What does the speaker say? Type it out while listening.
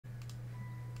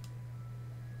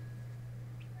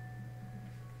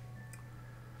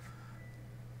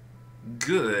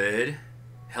Good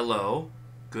hello.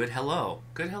 Good hello.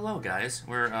 Good hello, guys.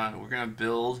 We're gonna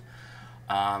build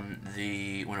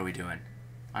the what are we doing?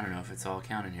 I don't know if it's all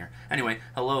counting here. Anyway,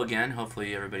 hello again.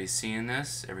 Hopefully everybody's seeing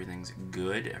this. Everything's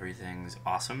good. Everything's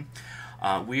awesome.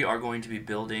 We are going to be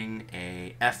building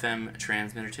a FM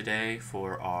transmitter today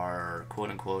for our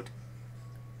quote-unquote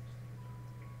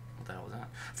what the hell was that?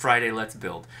 Friday Let's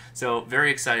Build. So very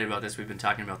excited about this. We've been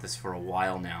talking about this for a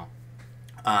while now.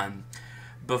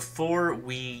 Before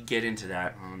we get into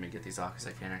that, let me get these off because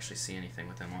I can't actually see anything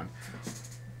with them on.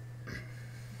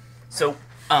 So,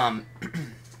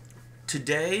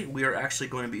 today we are actually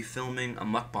going to be filming a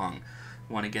mukbang.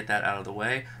 Want to get that out of the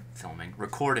way?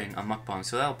 Recording a mukbang.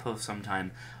 So that'll post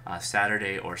sometime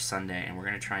Saturday or Sunday, and we're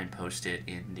going to try and post it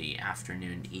in the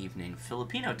afternoon, evening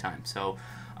Filipino time. So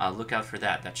look out for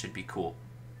that. That should be cool.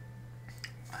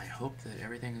 I hope that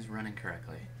everything is running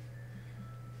correctly.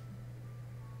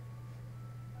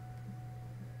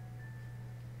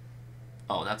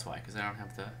 Oh, that's why, because I don't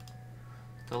have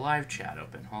the live chat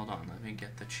open. Hold on, let me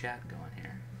get the chat going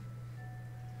here.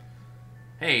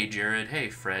 Hey, Jared. Hey,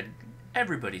 Fred.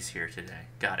 Everybody's here today.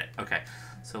 Got it. Okay,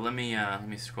 so let me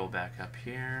scroll back up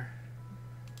here.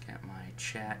 Get my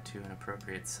chat to an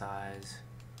appropriate size.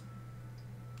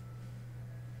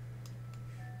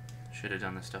 Should have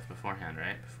done this stuff beforehand,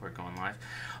 right? Before going live.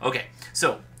 Okay,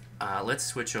 so let's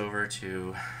switch over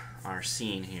to our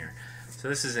scene here. So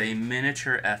this is a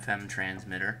miniature FM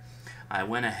transmitter. I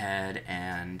went ahead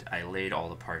and I laid all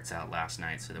the parts out last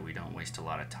night so that we don't waste a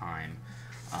lot of time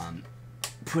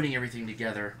putting everything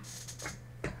together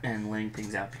and laying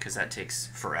things out, because that takes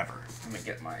forever. Let me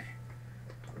get my...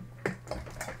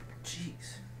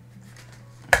 Jeez.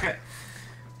 Okay.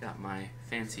 Got my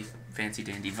fancy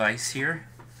dandy vise here.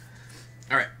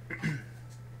 Alright.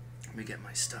 Let me get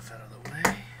my stuff out of the way.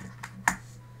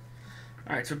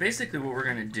 Alright, so basically what we're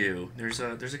going to do, there's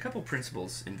a couple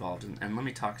principles involved, and let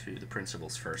me talk through the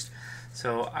principles first.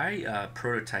 So I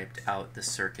prototyped out the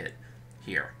circuit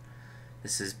here.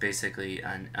 This is basically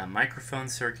a microphone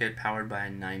circuit powered by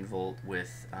a 9-volt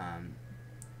with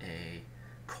a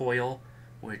coil,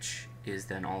 which is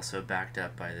then also backed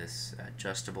up by this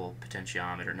adjustable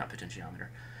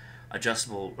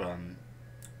adjustable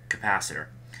capacitor.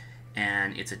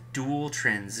 And it's a dual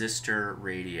transistor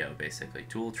radio, basically.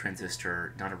 Dual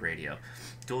transistor, not a radio,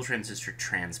 dual transistor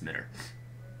transmitter.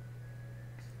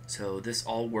 So this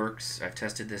all works. I've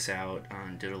tested this out,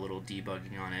 did a little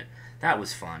debugging on it. That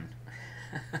was fun.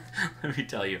 Let me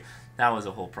tell you, that was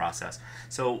a whole process.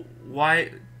 So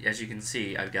as you can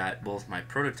see, I've got both my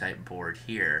prototype board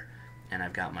here and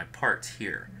I've got my parts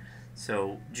here.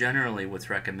 So generally what's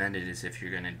recommended is, if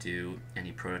you're going to do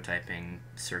any prototyping,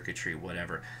 circuitry,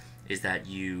 whatever, is that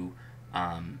you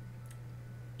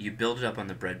build it up on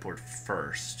the breadboard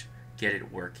first, get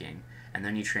it working, and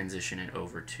then you transition it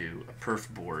over to a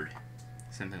perf board,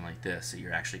 something like this, that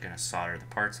you're actually going to solder the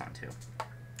parts onto.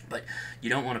 But you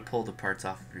don't want to pull the parts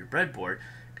off of your breadboard,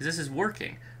 because this is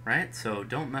working, right? So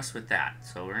don't mess with that.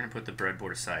 So we're going to put the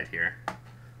breadboard aside here,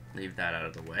 leave that out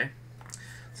of the way.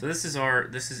 So this is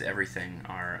everything.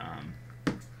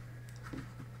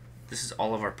 This is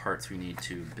all of our parts we need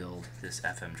to build this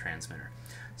FM transmitter.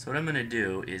 So what I'm going to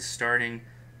do is, starting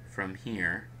from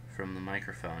here, from the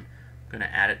microphone, I'm going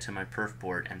to add it to my perf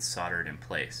board and solder it in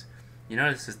place. You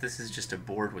notice this is just a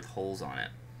board with holes on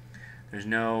it. There's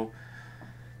no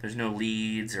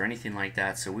leads or anything like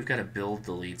that, so we've got to build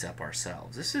the leads up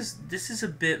ourselves. This is a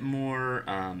bit more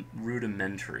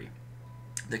rudimentary.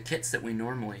 The kits that we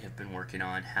normally have been working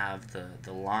on have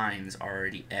the lines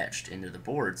already etched into the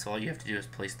board, so all you have to do is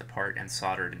place the part and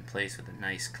solder it in place with a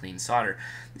nice clean solder.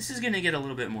 This is going to get a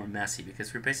little bit more messy,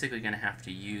 because we're basically going to have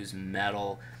to use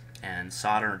metal and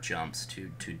solder jumps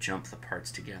to jump the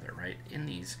parts together, right? In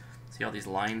these, see all these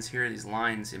lines here? These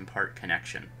lines impart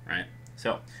connection, right?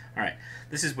 So, alright,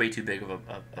 this is way too big of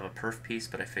a perf piece,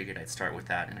 but I figured I'd start with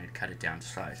that and I'd cut it down to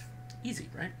size. Easy,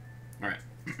 right? Alright.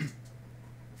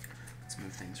 Let's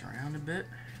move things around a bit.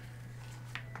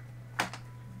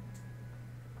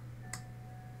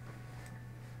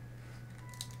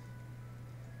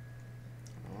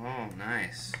 Oh,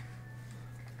 nice.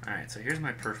 Alright, so here's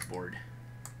my perf board.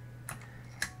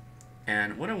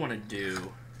 And what I want to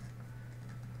do...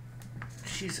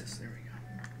 Jesus, there we go.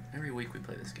 Every week we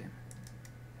play this game.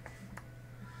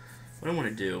 What I want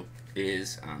to do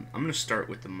is, I'm going to start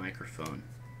with the microphone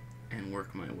and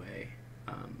work my way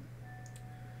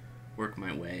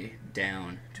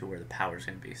down to where the power is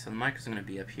going to be. So the mic is going to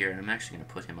be up here, and I'm actually going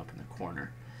to put him up in the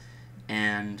corner.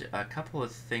 And a couple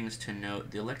of things to note: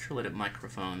 the electrolytic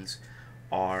microphones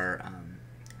are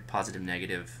positive,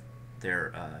 negative.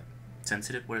 They're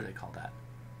sensitive. What do they call that?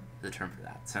 the term for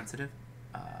that? Sensitive?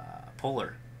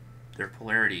 Polar. They're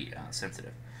polarity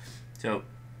sensitive. So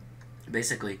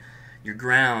basically, your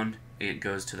ground, it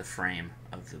goes to the frame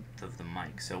of the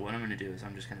mic. So what I'm going to do is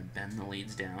I'm just going to bend the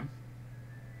leads down,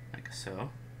 like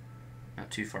so. Not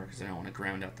too far because I don't want to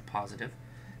ground out the positive.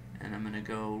 And I'm going to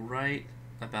go right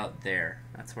about there.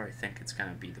 That's where I think it's going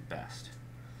to be the best.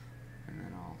 And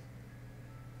then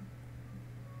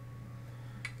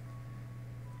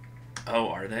Oh,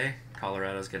 are they?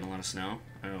 Colorado's getting a lot of snow?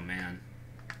 Oh, man.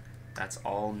 That's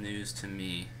all news to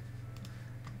me.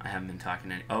 I haven't been talking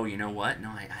to any... Oh, you know what? No,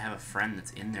 I have a friend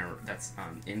that's in there, that's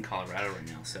in Colorado right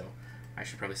now, so I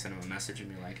should probably send him a message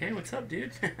and be like, hey, what's up,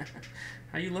 dude?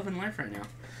 How you living life right now?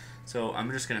 So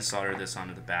I'm just going to solder this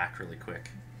onto the back really quick.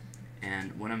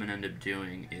 And what I'm going to end up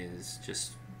doing is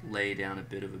just lay down a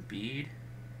bit of a bead.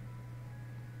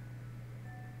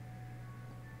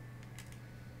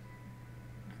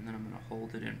 And then I'm going to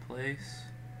hold it in place.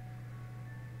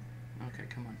 Okay,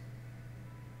 come on.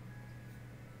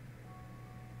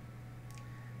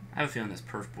 I have a feeling this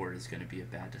perf board is going to be a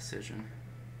bad decision.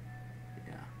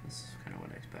 Yeah, this is kind of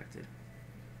what I expected.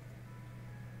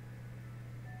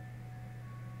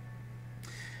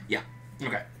 Yeah,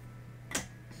 okay.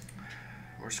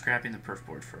 We're scrapping the perf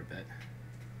board for a bit.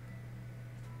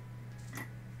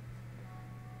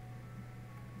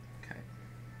 Okay.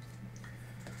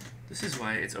 This is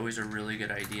why it's always a really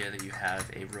good idea that you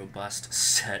have a robust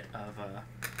set of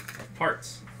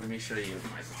parts. Let me show you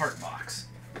my part box.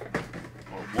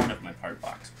 Or one of my part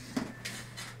box.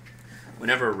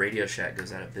 Whenever a Radio Shack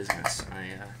goes out of business,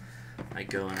 I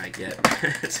go and I get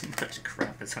as much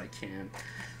crap as I can.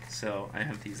 So I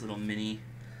have these little mini,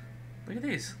 look at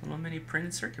these, little mini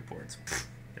printed circuit boards.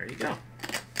 There you go.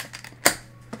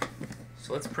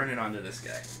 So let's print it onto this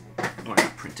guy. Or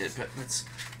not print it, but let's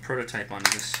prototype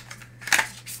onto this.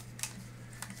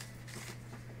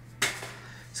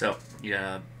 So,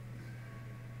 yeah.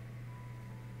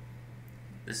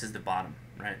 This is the bottom,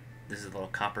 right? This is the little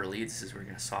copper lead. This is where we're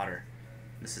going to solder.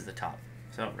 This is the top.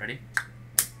 So, ready?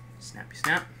 Snappy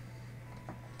snap.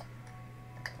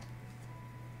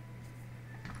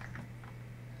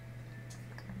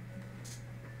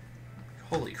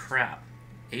 Holy crap.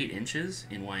 8 inches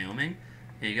in Wyoming?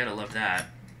 Yeah, you gotta love that.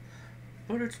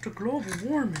 But it's the global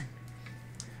warming.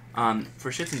 For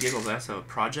shits and giggles, I also have a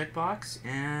project box,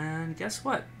 and guess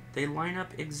what? They line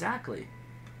up exactly.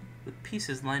 The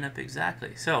pieces line up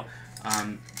exactly. So,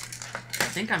 I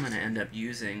think I'm going to end up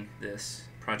using this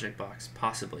project box,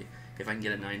 possibly, if I can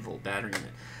get a 9-volt battery in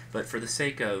it. But for the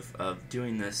sake of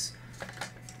doing this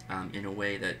in a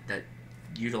way that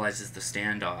utilizes the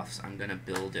standoffs, I'm going to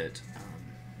build it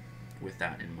with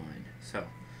that in mind. So,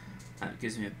 that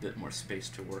gives me a bit more space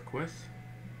to work with.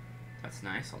 That's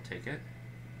nice, I'll take it.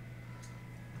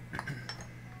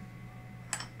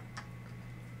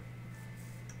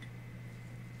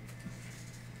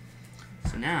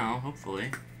 So now,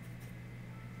 hopefully,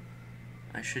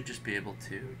 I should just be able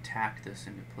to tack this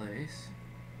into place.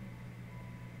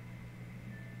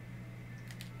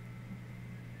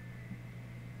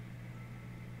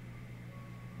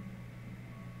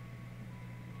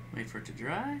 Wait for it to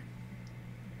dry.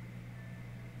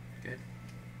 Good.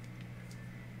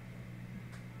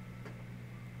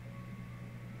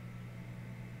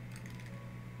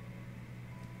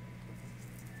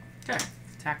 Okay,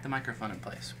 tack the microphone in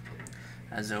place.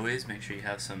 As always, make sure you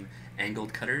have some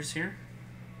angled cutters here.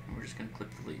 And we're just going to clip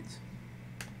the leads.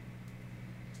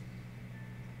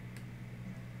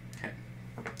 Okay.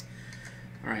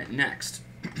 Alright, next.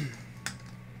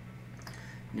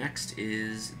 Next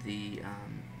is the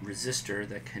resistor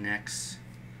that connects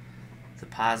the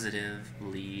positive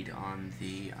lead on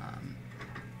the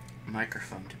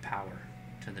microphone to power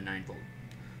to the 9-volt.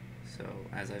 So,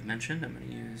 as I've mentioned, I'm going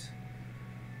to use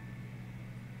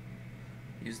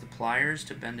the pliers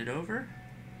to bend it over,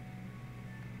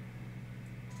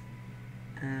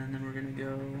 and then we're going to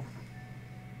go,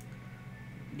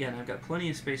 again, I've got plenty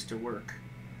of space to work,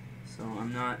 so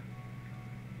I'm not,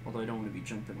 although I don't want to be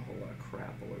jumping a whole lot of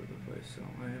crap all over the place, so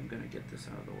I am going to get this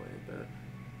out of the way a bit.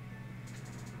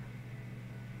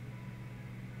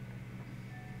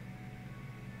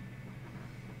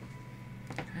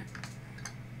 Okay.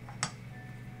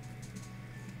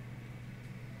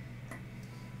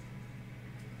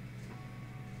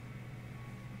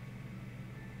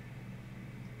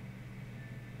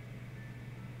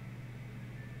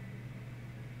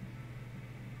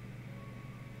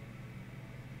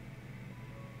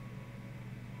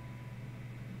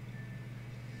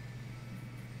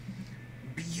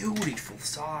 Beautiful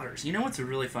solders. You know what's a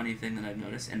really funny thing that I've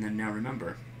noticed? And then now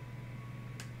remember,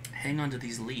 hang on to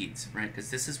these leads, right?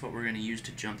 Because this is what we're going to use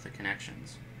to jump the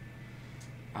connections.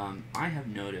 I have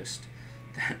noticed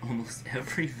that almost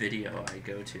every video I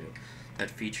go to that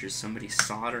features somebody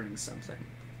soldering something,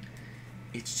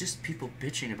 it's just people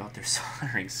bitching about their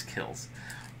soldering skills.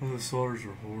 Oh, the solders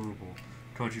are horrible.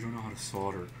 God, you don't know how to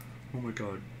solder. Oh my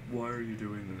God, why are you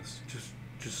doing this? Just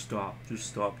stop. Just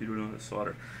stop. You don't know how to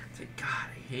solder. It's like, God,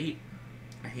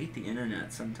 I hate the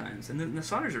internet sometimes. And the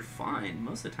solders are fine.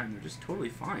 Most of the time, they're just totally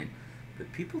fine.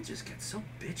 But people just get so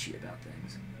bitchy about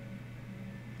things.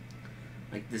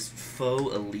 Like this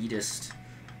faux elitist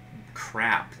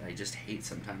crap that I just hate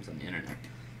sometimes on the internet.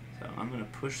 So I'm going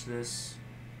to push this,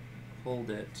 hold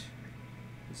it.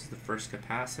 This is the first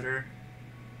capacitor.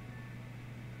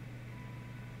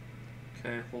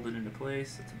 Okay, hold it into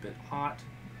place. It's a bit hot.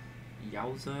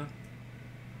 Yowza.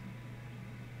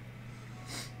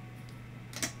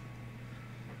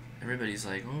 Everybody's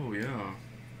like, oh yeah,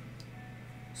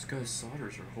 this guy's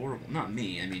solders are horrible. Not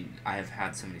me. I mean, I have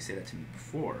had somebody say that to me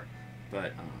before.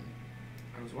 But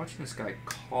I was watching this guy,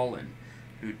 Colin,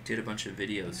 who did a bunch of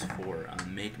videos for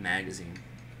Make Magazine.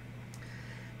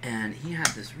 And he had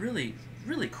this really,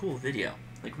 really cool video.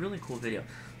 Like, really cool video.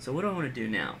 So what do I want to do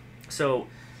now? So,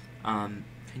 can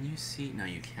you see? No,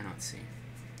 you cannot see.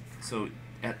 So,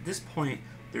 at this point,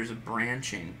 there's a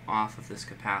branching off of this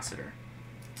capacitor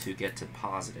to get to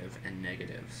positive and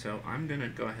negative. So, I'm going to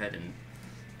go ahead and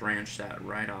branch that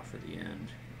right off of the end.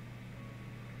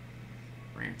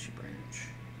 Branchy branch.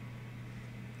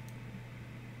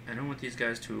 I don't want these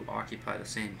guys to occupy the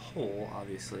same hole,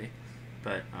 obviously,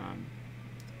 but,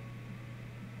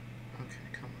 okay,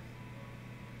 come on.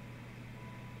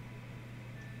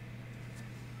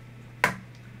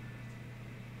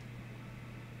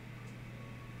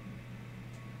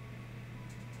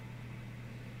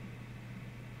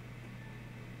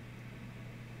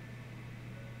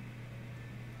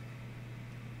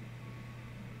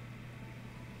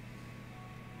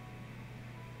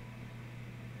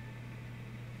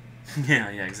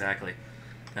 Yeah, exactly.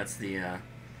 That's the,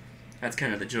 that's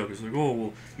kind of the joke. It's like, oh,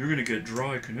 well, you're gonna get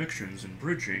dry connections and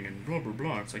bridging and blah, blah,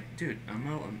 blah. It's like, dude,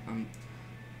 I'm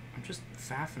just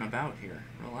faffing about here.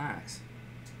 Relax.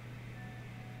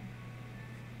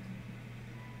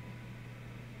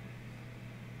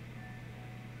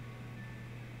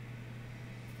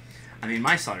 I mean,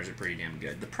 my solders are pretty damn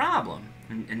good. The problem,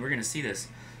 and we're gonna see this,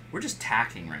 we're just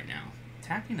tacking right now.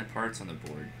 Tacking the parts on the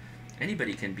board.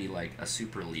 Anybody can be like a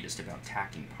super elitist about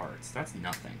tacking parts. That's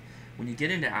nothing. When you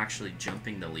get into actually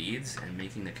jumping the leads and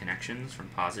making the connections from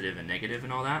positive and negative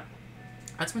and all that,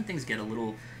 that's when things get a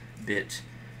little bit,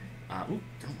 ooh,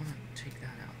 don't want to take that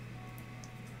out.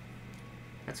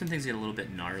 That's when things get a little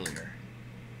bit gnarlier.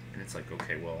 And it's like,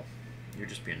 okay, well, you're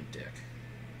just being a dick.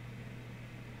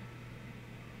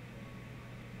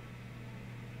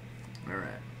 All right.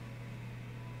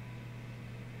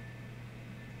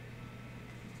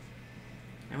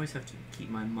 I always have to keep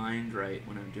my mind right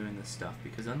when I'm doing this stuff,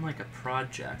 because unlike a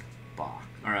project box,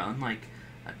 or unlike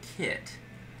a kit,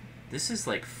 this is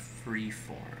like free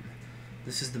form.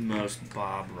 This is the most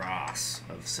Bob Ross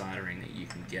of soldering that you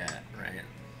can get, right?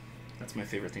 That's my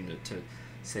favorite thing to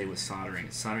say with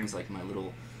soldering. Soldering's like my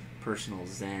little personal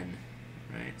zen,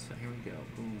 right? So here we go,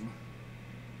 boom.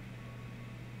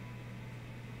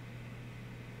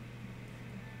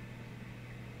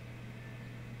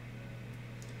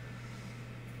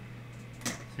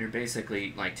 You're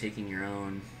basically like taking your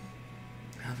own.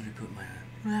 How did I put my?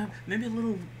 Well, maybe a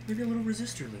little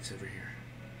resistor lives over here,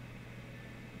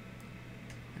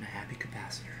 and a happy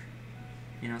capacitor.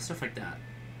 You know, stuff like that.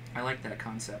 I like that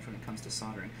concept when it comes to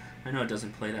soldering. I know it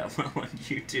doesn't play that well on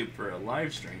YouTube for a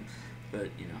live stream, but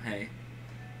you know, hey,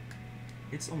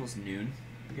 it's almost noon.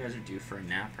 You guys are due for a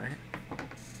nap, right?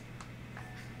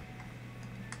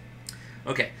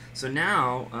 Okay, so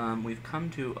now we've come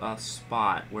to a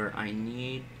spot where I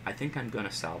think I'm going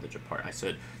to salvage a part. I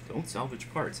said, don't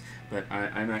salvage parts, but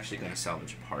I'm actually going to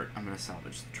salvage a part. I'm going to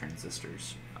salvage the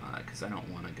transistors, because I don't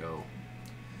want to go.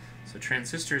 So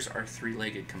transistors are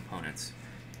three-legged components,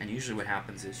 and usually what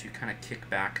happens is you kind of kick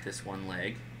back this one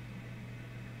leg,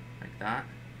 like that,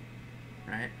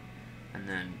 right? And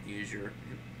then use your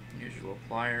little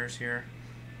pliers here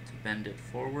to bend it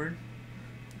forward.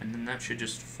 And then that should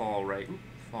just fall right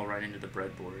into the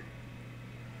breadboard.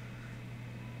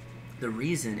 The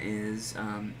reason is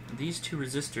these two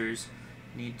resistors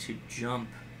need to jump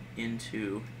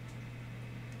into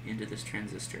this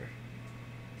transistor.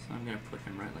 So I'm going to put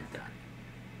him right like that.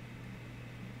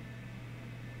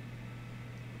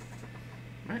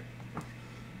 Right?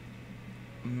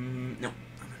 No, I'm going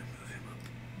to move him up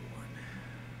one.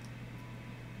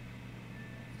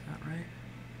 Is that right?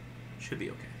 Should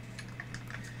be okay.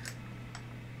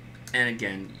 And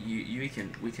again, we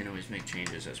can always make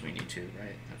changes as we need to,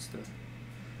 right? That's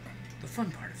the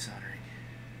fun part of soldering.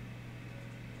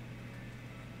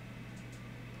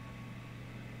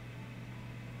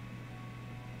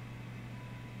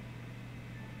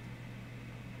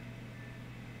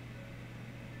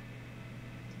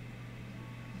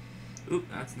 Oop,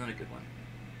 that's not a good one.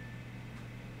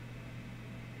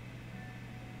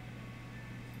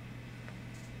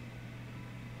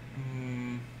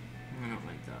 I don't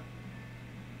like that.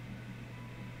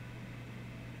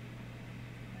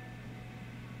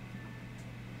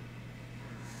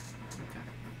 Okay.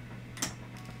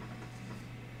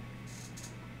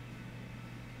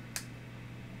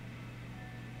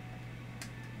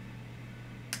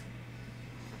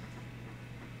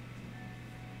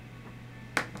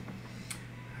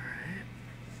 Alright.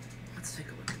 Let's take a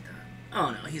look at that.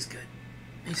 Oh no, he's good.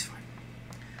 He's fine.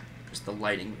 Just the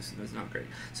lighting is not great.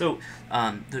 So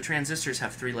the transistors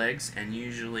have 3 legs, and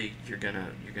usually you're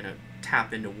gonna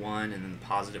tap into one, and then the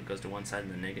positive goes to one side,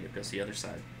 and the negative goes to the other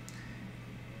side.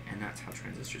 And that's how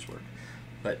transistors work.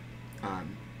 But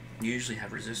you usually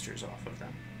have resistors off of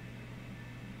them.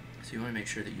 So you want to make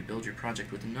sure that you build your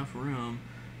project with enough room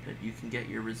that you can get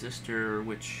your resistor,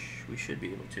 which we should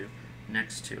be able to,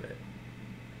 next to it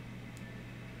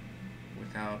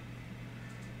without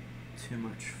too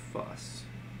much fuss.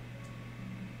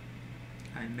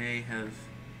 I may have...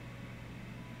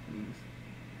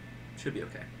 should be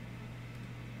okay.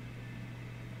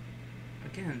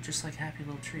 Again, just like happy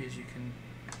little trees, you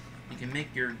can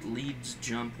make your leads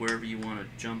jump wherever you want to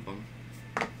jump them.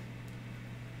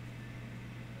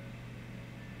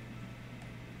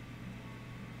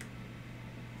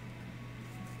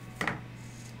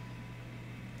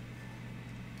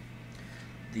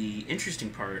 The interesting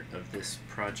part of this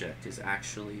project is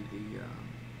actually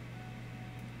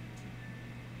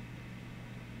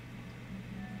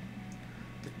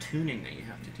the tuning that you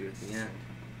have to do at the end.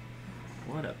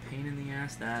 What a pain in the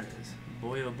ass that is.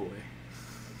 Boy oh boy.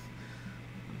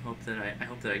 I hope that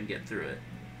I can get through it.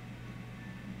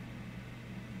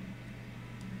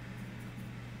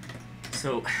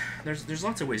 So there's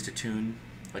lots of ways to tune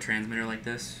a transmitter like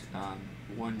this.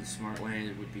 One smart way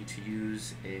would be to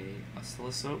use a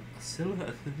oscilloscope.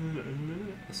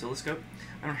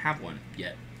 I don't have one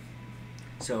yet.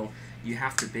 So you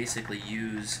have to basically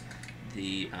use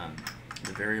the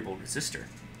variable resistor,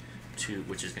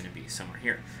 which is going to be somewhere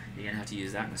here. You're going to have to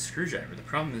use that in a screwdriver. The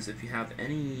problem is if you have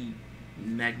any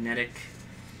magnetic,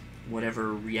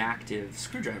 whatever reactive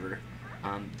screwdriver,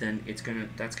 then that's going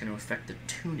to affect the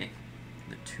tuning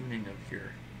of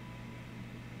your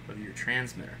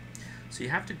transmitter. So you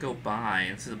have to go buy,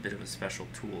 and this is a bit of a special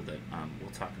tool that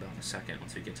we'll talk about in a second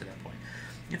once we get to that point.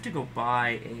 You have to go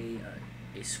buy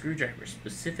a screwdriver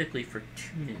specifically for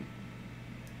tuning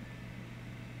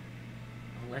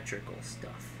electrical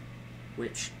stuff,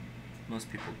 which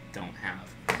most people don't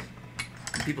have.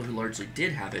 The people who largely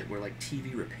did have it were like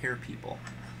TV repair people.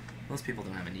 Most people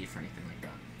don't have a need for anything like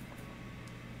that.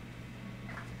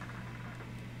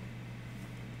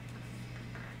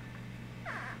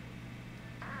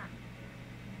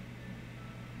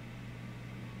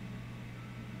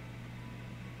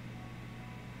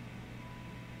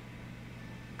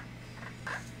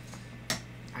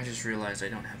 I just realized I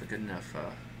don't have a good enough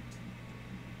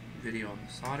video on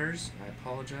the solders. I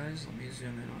apologize. Let me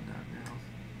zoom in on that now.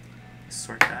 Let's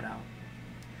sort that out.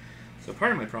 So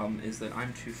part of my problem is that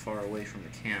I'm too far away from the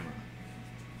camera.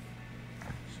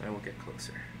 So I will get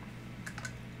closer.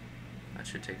 That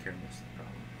should take care of most of the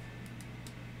problem.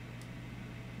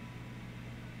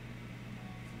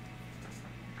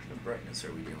 What brightness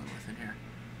are we dealing with in here?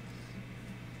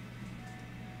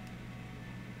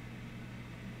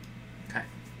 Okay.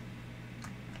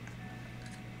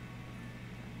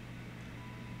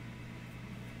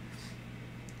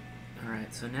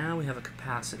 Alright, so now we have a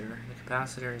capacitor. The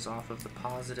capacitor is off of the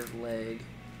positive leg,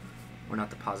 or not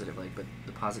the positive leg, but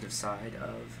the positive side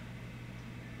of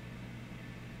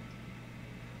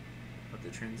the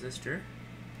transistor.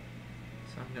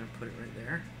 So I'm going to put it right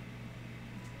there.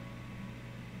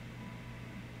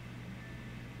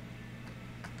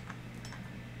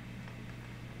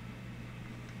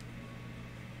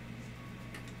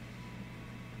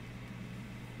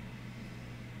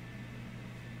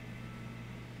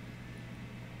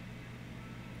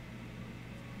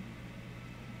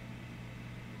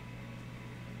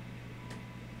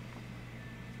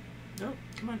 Oh,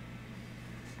 come on.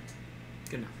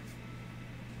 Good enough.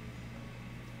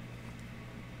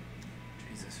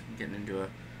 Jesus, I'm getting into a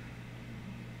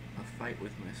fight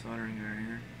with my soldering iron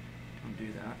here. Don't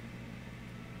do that.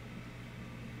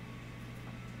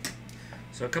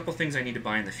 So a couple things I need to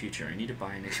buy in the future. I need to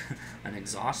buy an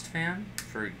exhaust fan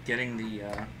for getting the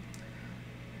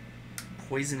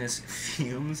poisonous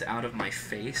fumes out of my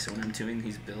face when I'm doing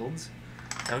these builds.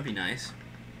 That would be nice.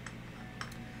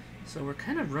 So we're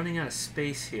kind of running out of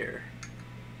space here.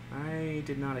 I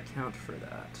did not account for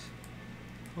that.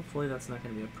 Hopefully that's not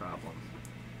going to be a problem.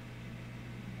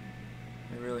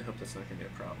 I really hope that's not going to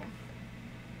be a problem.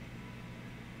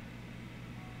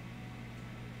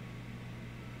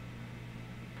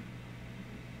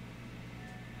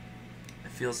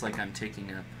 It feels like I'm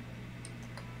taking up...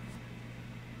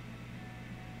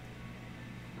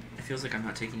 It feels like I'm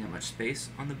not taking up much space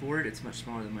on the board. It's much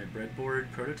smaller than my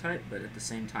breadboard prototype, but at the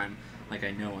same time, like I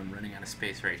know I'm running out of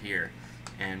space right here,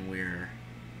 and we're...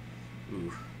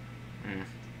 Ooh. I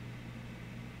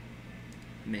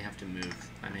may have to move.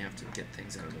 I may have to get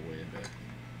things out of the way a bit.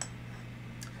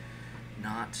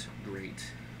 Not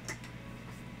great.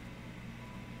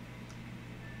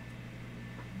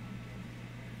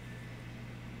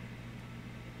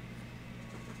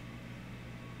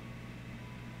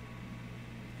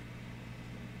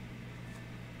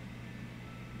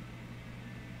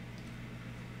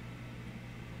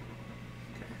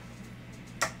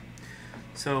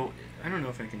 So, I don't know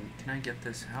if I can I get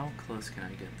this? How close can I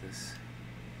get this?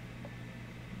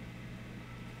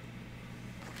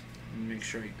 Let me make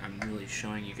sure I'm really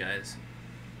showing you guys.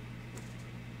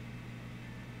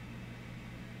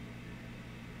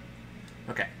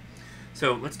 Okay,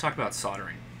 so let's talk about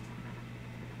soldering.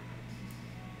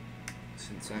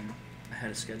 Since I'm ahead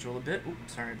of schedule a bit.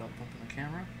 Oops, sorry about bumping the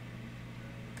camera.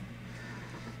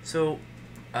 So,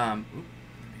 let me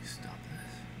stop this.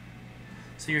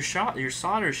 So your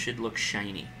solder should look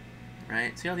shiny,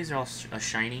 right? See how these are all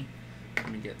shiny? Let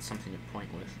me get something to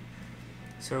point with.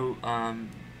 So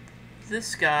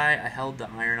this guy, I held the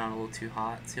iron on a little too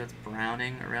hot. See how it's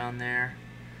browning around there?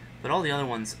 But all the other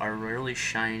ones are really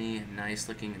shiny and nice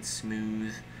looking and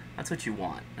smooth. That's what you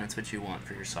want. That's what you want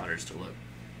for your solders to look.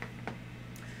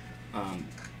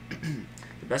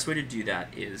 The best way to do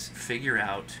that is figure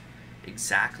out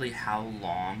exactly how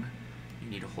long you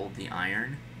need to hold the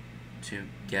iron to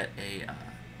get the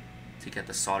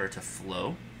solder to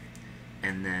flow,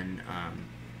 and then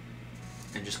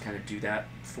and just kind of do that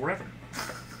forever,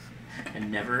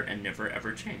 and never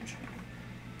ever change.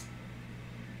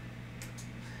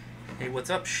 Hey,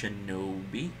 what's up,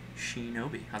 Shinobi?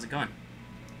 How's it going?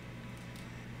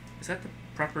 Is that the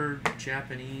proper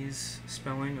Japanese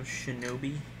spelling of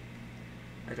Shinobi?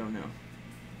 I don't know.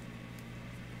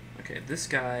 Okay, this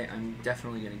guy I'm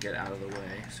definitely gonna get out of the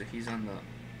way. So he's on the...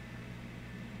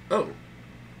 Oh!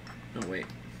 No, wait.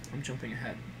 I'm jumping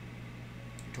ahead.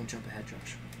 Don't jump ahead,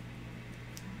 Josh.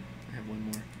 I have one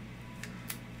more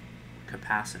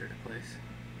capacitor to place.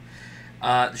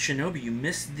 Shinobi, you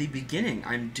missed the beginning.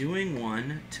 I'm doing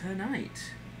one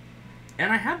tonight.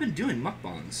 And I have been doing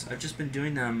mukbangs. I've just been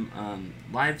doing them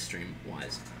live stream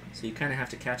wise. So you kind of have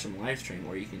to catch them live stream,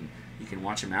 or you can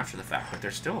watch them after the fact. But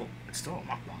it's still a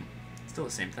mukbang. It's still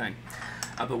the same thing.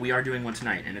 But we are doing one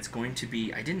tonight, and it's going to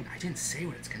be... I didn't say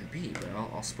what it's going to be, but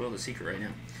I'll spoil the secret right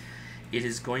now. It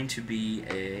is going to be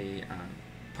a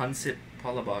pancit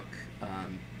palabok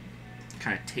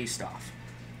kind of taste off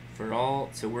for all.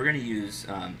 So we're going to use.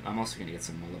 I'm also going to get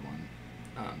some mulliban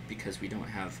because we don't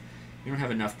have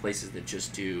enough places that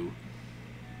just do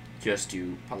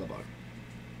palabok.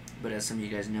 But as some of you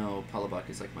guys know, palabok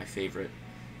is like my favorite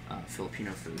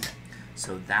Filipino food.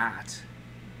 So that,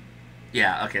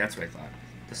 yeah, okay, that's what I thought.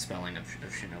 The spelling of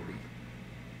Shinobi.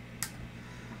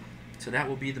 So that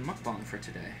will be the mukbang for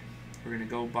today. We're gonna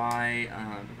go buy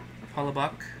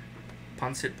palabok,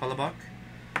 pancit palabok,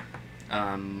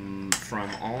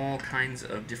 from all kinds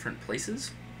of different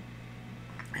places,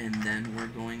 and then we're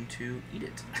going to eat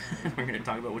it. We're gonna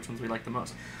talk about which ones we like the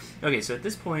most. Okay, so at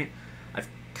this point, I've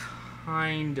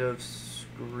kind of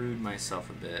screwed myself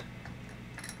a bit.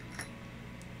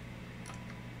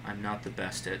 I'm not the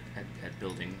best at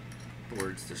building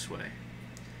boards this way,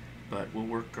 but we'll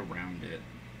work around it.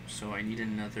 So I need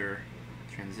another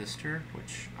transistor,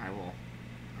 which I'll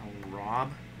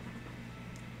rob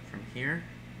from here.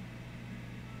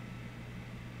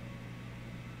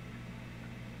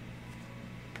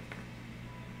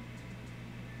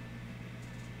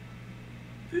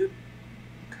 Boop.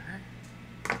 Okay.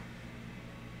 So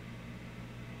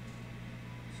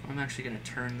I'm actually going to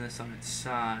turn this on its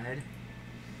side.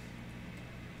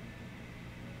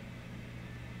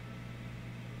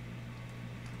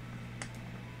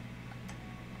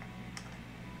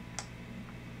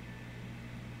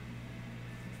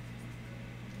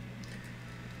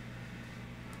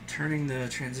 Turning the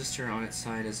transistor on its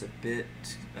side is a bit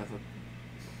of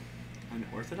an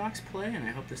orthodox play, and I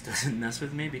hope this doesn't mess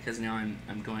with me because now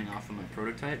I'm going off of my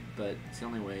prototype, but it's the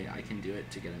only way I can do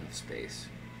it to get enough space.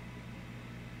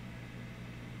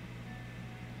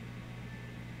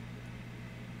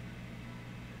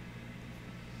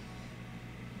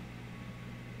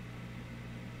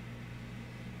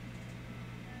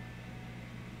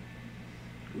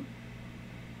 Ooh.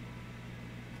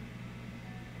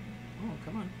 Oh,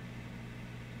 come on.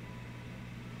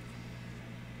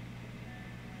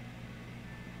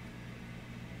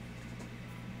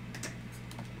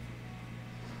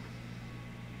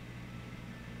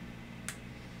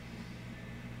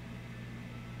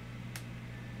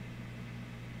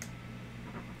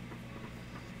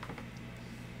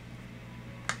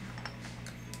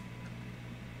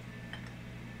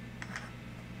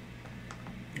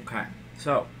 Okay,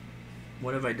 so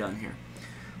what have I done here?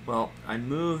 Well, I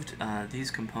moved these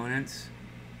components.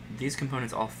 These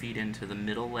components all feed into the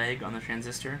middle leg on the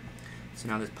transistor. So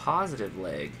now this positive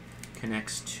leg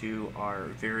connects to our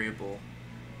variable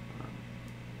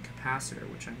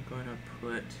capacitor, which I'm going to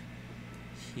put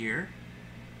here,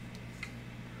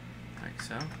 like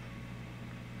so.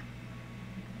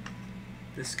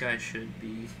 This guy should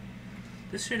be,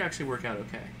 this should actually work out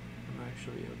okay. I'm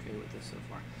actually okay with this so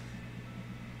far.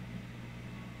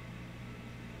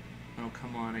 Oh,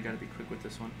 come on, I gotta be quick with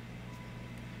this one.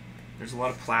 There's a lot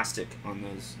of plastic on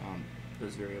those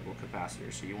variable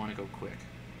capacitors, so you want to go quick.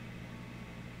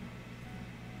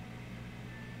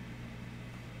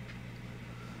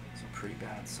 So pretty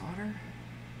bad solder.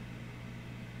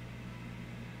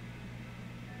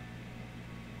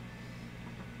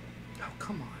 Oh,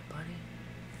 come on, buddy.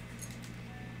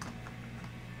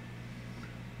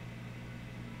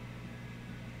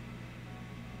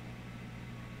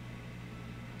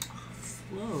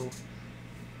 Flow.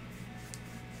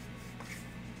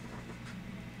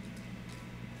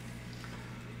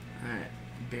 Alright,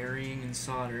 burying and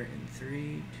solder in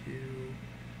 3, 2,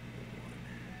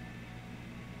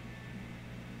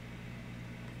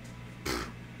 1.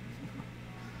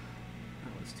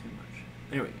 That was too much.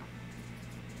 There we go.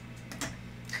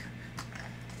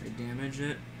 Did I damage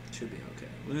it? Should be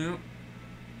okay. Well,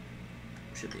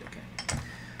 should be okay.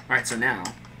 Alright, so now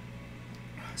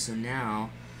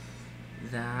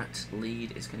that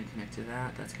lead is going to connect to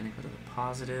that. That's going to go to the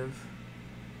positive.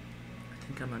 I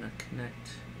think I'm going to connect.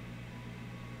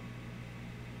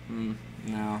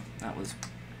 No, that was.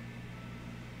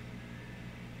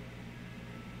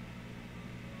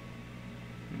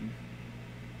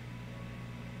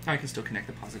 I can still connect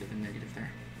the positive and negative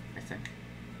there, I think.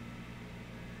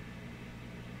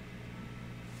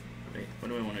 Wait, what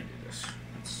do I want to do this?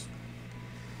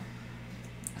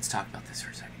 Let's talk about this for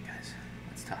a second, guys.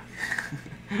 Let's talk.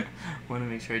 I want to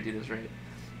make sure I do this right.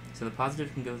 So the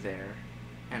positive can go there,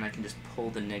 and I can just pull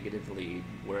the negative lead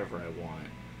wherever I want.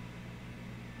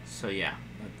 So yeah,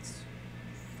 that's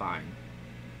fine.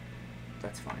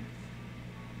 That's fine.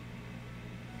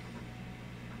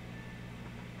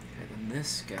 Okay, then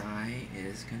this guy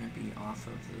is going to be off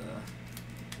of the...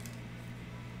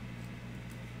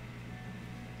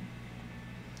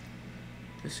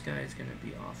 This guy is going to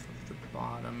be off of the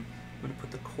bottom. I'm going to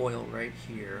put the coil right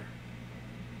here.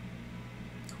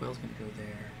 The coil's going to go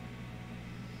there.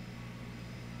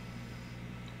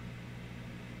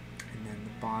 And then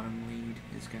the bottom lead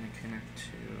is going to connect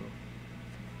to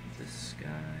this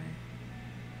guy.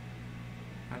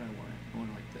 How do I want it? I want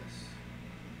it like this.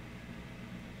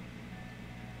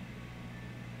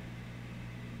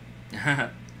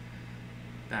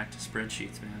 Back to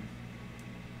spreadsheets, man.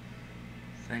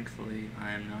 Thankfully,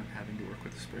 I am not having to work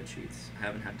with the spreadsheets. I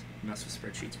haven't had to mess with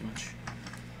spreadsheets much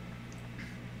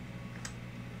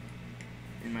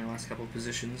in my last couple of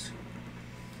positions.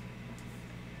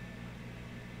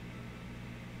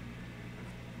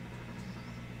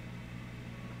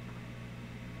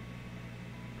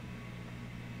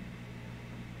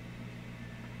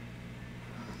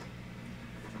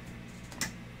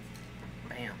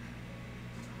 Bam.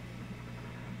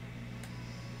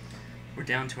 We're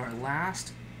down to our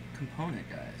last component,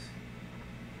 guys.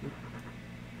 Oop.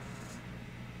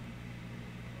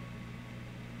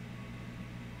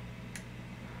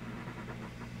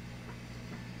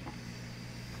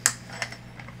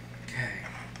 Okay,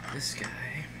 this guy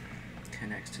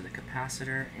connects to the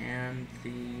capacitor and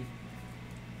the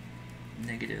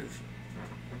negative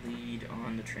lead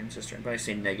on the transistor. And by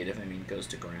saying negative, I mean goes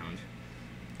to ground.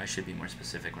 I should be more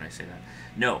specific when I say that.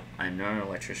 No, I'm not an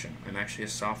electrician. I'm actually a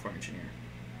software engineer.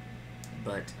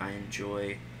 But I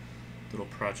enjoy little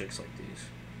projects like these.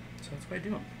 So that's why I do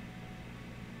them.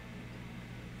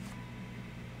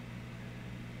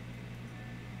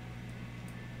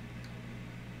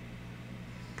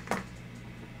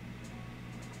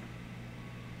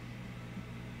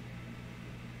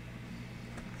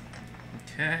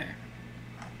 Okay.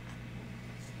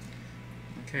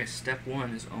 Okay, step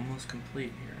 1 is almost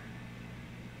complete here.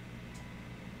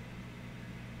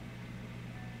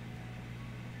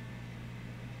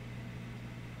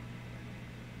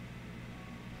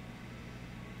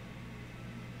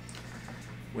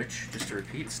 Which, just to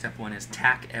repeat, step 1 is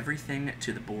tack everything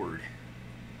to the board.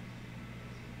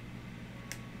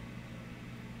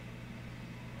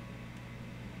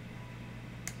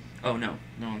 Oh, no,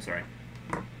 I'm sorry.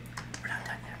 We're not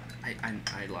done yet.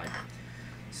 I lied.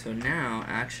 So now,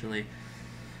 actually,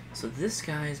 so this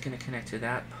guy is going to connect to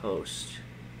that post.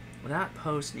 Well, that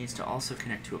post needs to also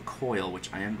connect to a coil,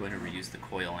 which I am going to reuse the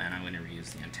coil, and I'm going to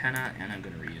reuse the antenna, and I'm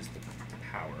going to reuse the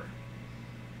power.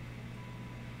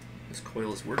 This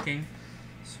coil is working,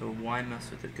 so why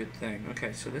mess with a good thing?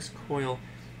 Okay, so this coil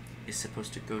is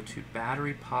supposed to go to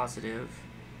battery positive,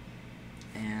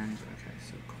 and okay,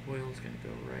 so coil is going to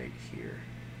go right here,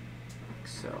 like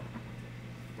so.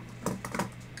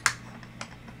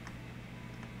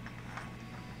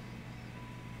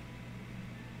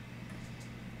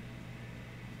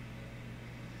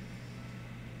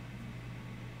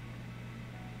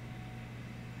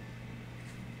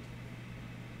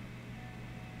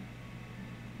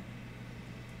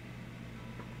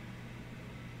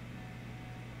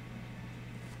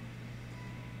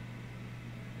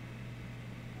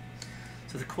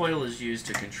 So the coil is used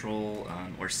to control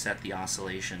or set the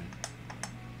oscillation.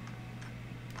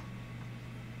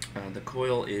 The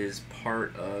coil is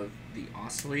part of the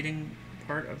oscillating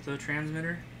part of the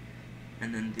transmitter,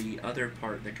 and then the other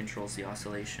part that controls the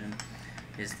oscillation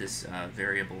is this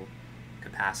variable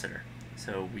capacitor.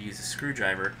 So we use a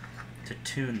screwdriver to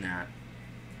tune that.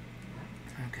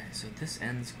 Okay, so this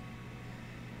end's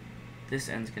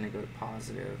going to go to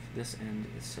positive. This end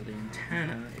is, so the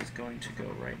antenna is going to go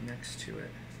right next to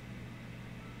it.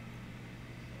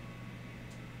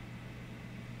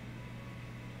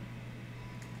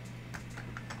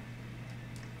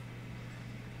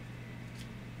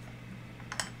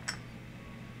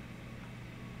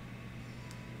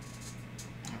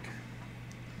 Okay.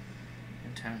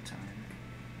 Antenna time.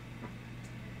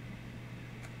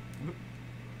 Oop.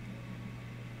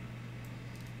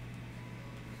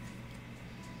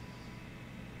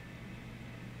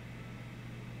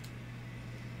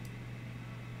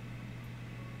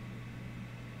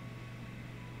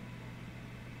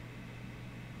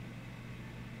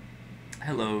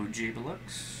 Hello,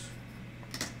 J-Belux.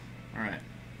 Alright.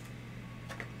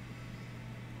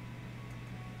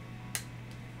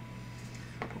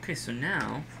 Okay, so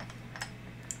now,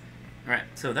 alright,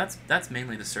 so that's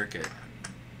mainly the circuit.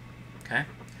 Okay?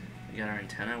 We got our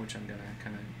antenna, which I'm gonna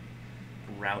kind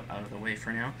of route out of the way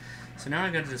for now. So now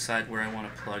I've got to decide where I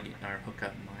want to plug or hook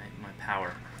up my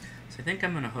power. So I think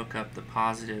I'm gonna hook up the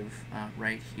positive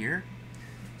right here.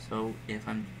 So if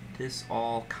I'm this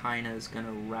all kind of is going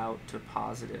to route to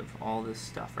positive, all this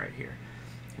stuff right here.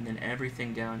 And then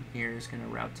everything down here is going to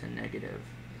route to negative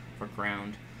or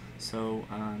ground. So,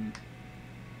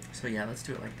 so yeah, let's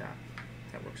do it like that.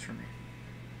 That works for me.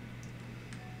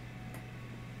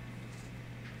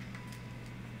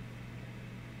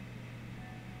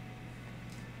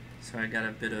 So I got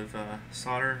a bit of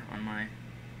solder on my,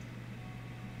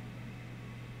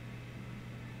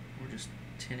 we're just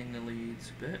tinning the leads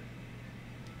a bit.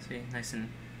 See, nice and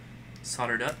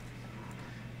soldered up.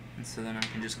 And so then I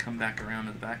can just come back around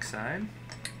to the back side.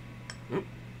 Oop,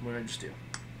 what did I just do?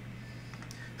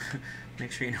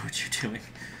 Make sure you know what you're doing.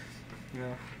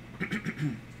 Yeah.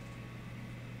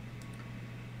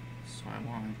 So I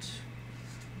want...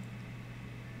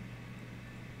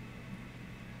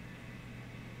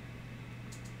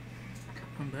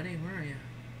 Come on, buddy, where are you?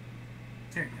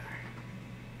 There you are.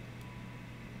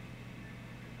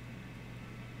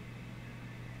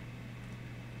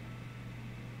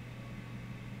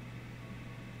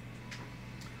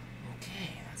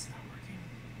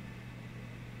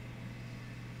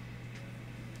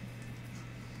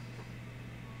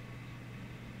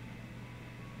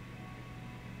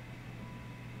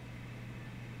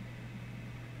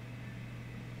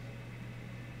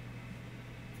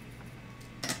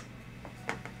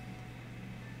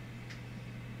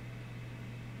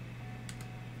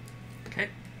 Okay.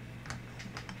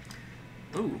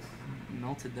 Ooh,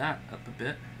 melted that up a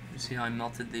bit. You see how I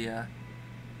melted the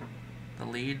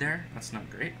lead there? That's not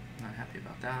great. Not happy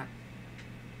about that.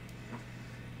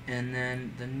 And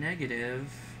then the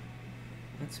negative,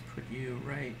 let's put you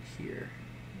right here.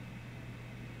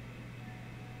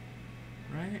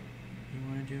 Right? You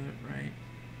want to do it right?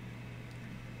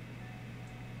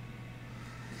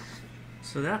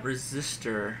 So that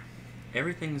resistor,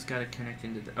 everything's got to connect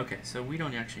into the... Okay, so we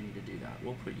don't actually need to do that.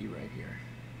 We'll put you right here.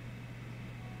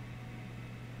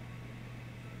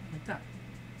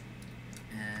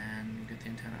 get the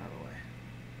antenna out of the way.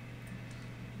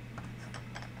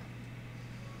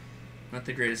 Not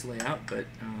the greatest layout, but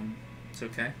it's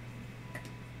okay.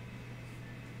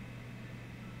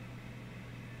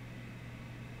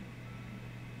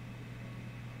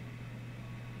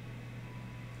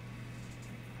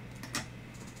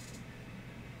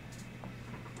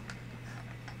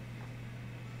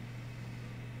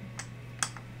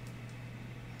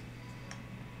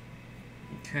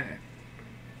 Okay.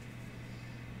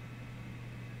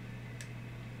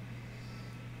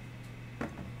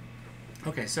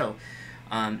 Okay, so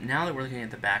now that we're looking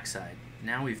at the backside,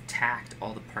 now we've tacked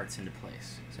all the parts into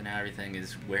place. So now everything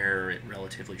is where it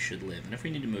relatively should live. And if we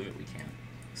need to move it, we can,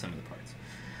 some of the parts.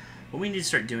 What we need to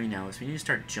start doing now is we need to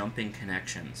start jumping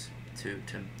connections to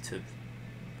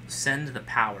send the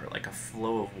power, like a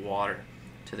flow of water,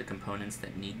 to the components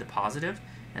that need the positive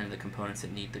and the components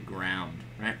that need the ground,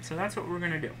 right? So that's what we're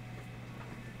going to do.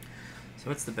 So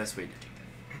what's the best way to do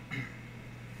that?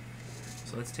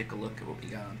 So let's take a look at what we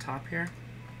got on top here.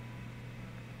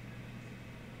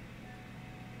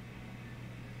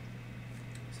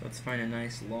 So let's find a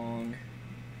nice long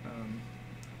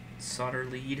solder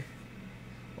lead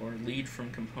or lead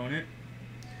from component.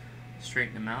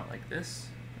 Straighten them out like this.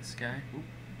 This guy. Oop.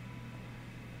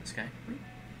 This guy. Oop.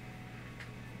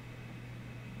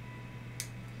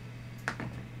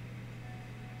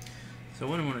 So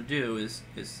what I want to do is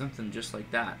something just like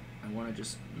that. I want to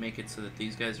just make it so that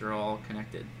these guys are all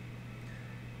connected.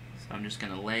 So I'm just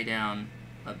going to lay down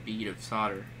a bead of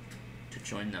solder to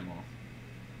join them all.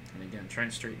 And again, try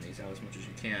and straighten these out as much as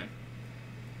you can.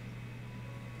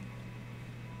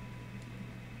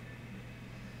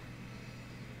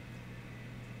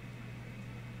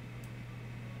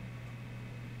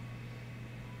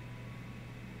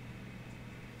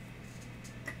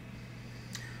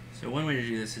 So one way to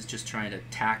do this is just trying to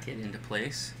tack it into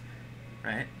place,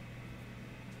 right?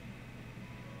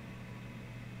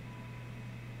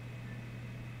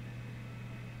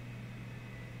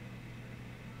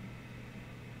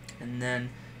 And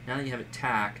then, now that you have it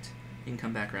tacked, you can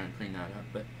come back around and clean that up.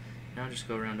 But now just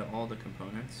go around to all the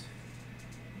components.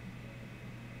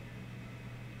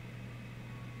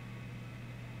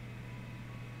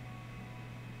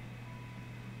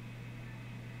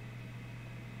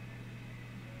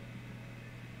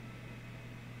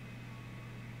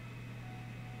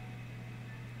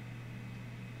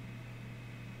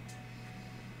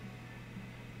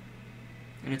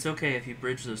 And it's okay if you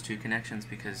bridge those two connections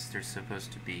because they're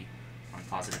supposed to be on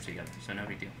positive together, so no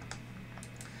big deal.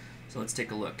 So let's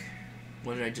take a look.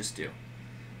 What did I just do?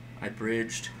 I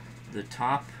bridged the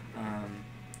top.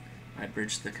 I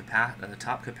bridged the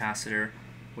top capacitor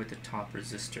with the top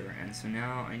resistor, and so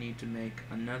now I need to make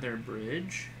another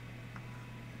bridge,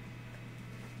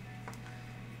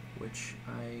 which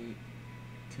I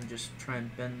can just try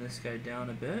and bend this guy down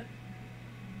a bit.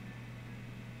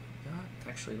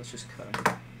 Actually, let's just cut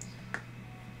him.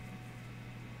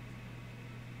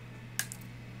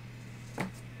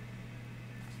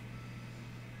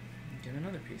 Get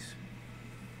another piece.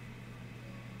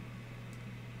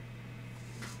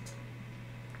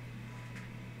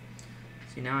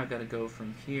 See, now I've got to go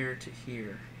from here to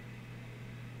here,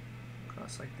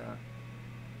 across like that,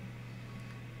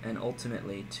 and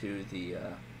ultimately to the.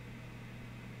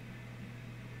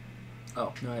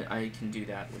 Oh no, I can do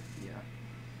that with the.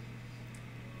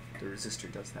 The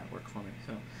resistor does that work for me.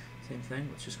 So same thing,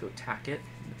 let's just go tack it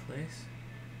into place.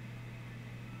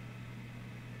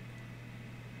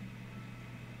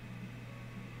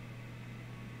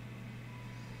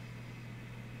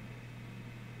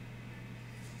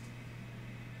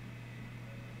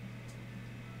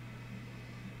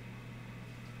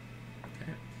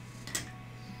 Okay.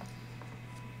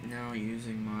 Now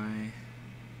using my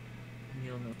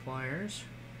needle and pliers,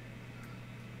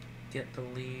 get the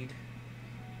lead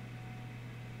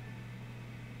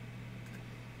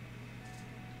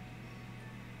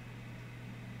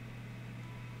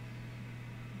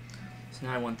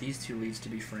now I want these two leads to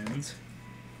be friends.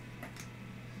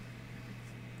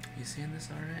 You seeing this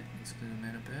alright? Let's zoom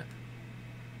in a bit.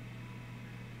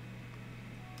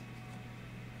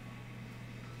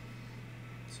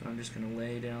 So I'm just going to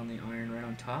lay down the iron right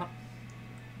on top.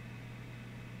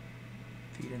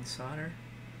 Feed in solder.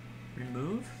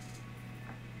 Remove.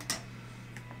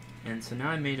 And so now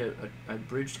I made I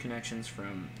bridged connections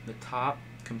from the top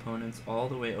components all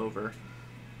the way over.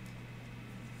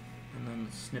 And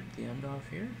then snip the end off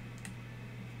here.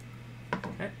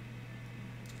 Okay.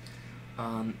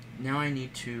 Now I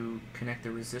need to connect the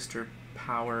resistor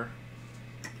power.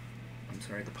 I'm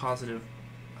sorry, the positive.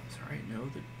 I'm sorry, no.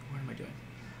 What am I doing?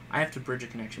 I have to bridge a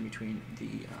connection between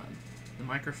the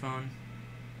microphone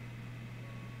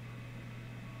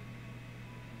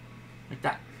like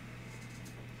that.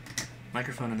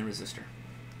 Microphone and the resistor.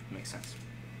 Makes sense.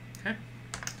 Okay.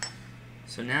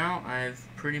 So now I've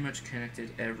pretty much connected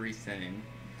everything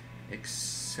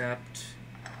except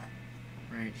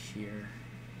right here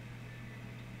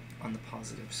on the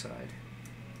positive side.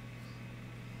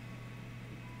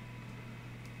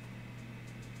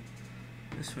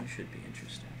 This one should be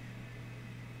interesting.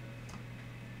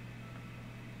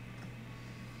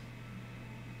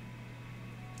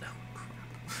 Oh, crap.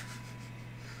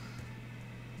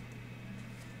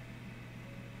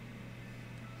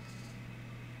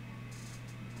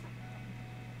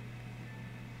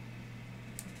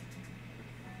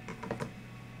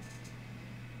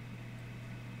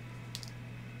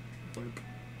 Bloop.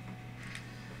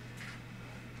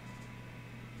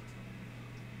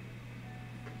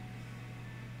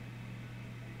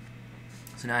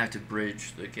 So now I have to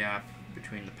bridge the gap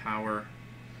between the power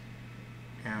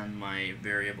and my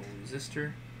variable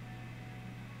resistor.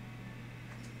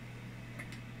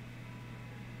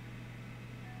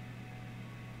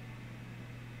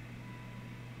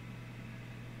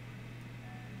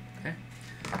 Okay,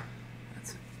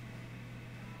 that's it.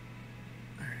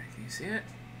 Alright, can you see it?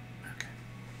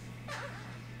 Okay.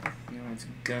 Now let's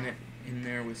gun it in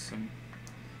there with some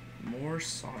more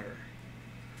solder.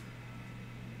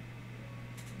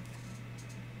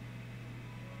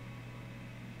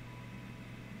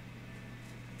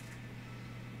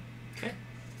 Okay,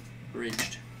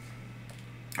 bridged.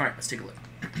 Alright, let's take a look.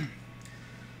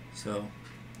 So,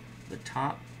 the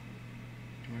top,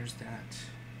 where's that?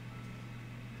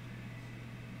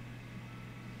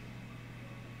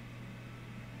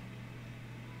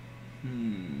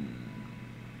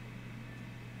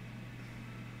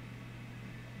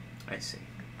 I see.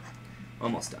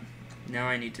 Almost done. Now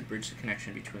I need to bridge the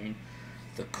connection between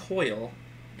the coil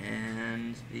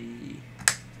and the...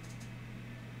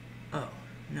 Oh,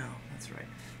 no, that's right.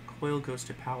 Coil goes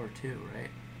to power too, right?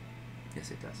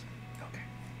 Yes, it does. Okay.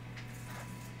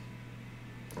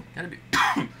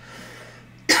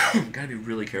 Gotta be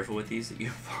really careful with these, that you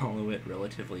follow it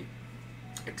relatively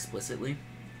explicitly.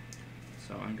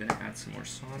 So I'm gonna add some more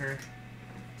solder.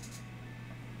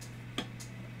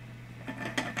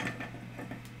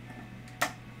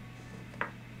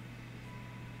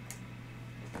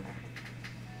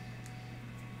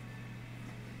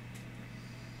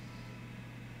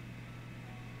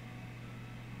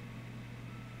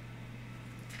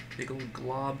 Big old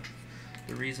glob.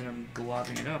 The reason I'm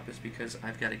globbing it up is because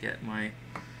I've got to get my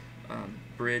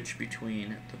bridge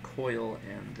between the coil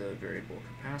and the variable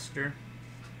capacitor.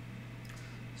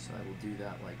 So I will do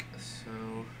that like so.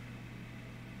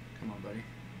 Come on, buddy.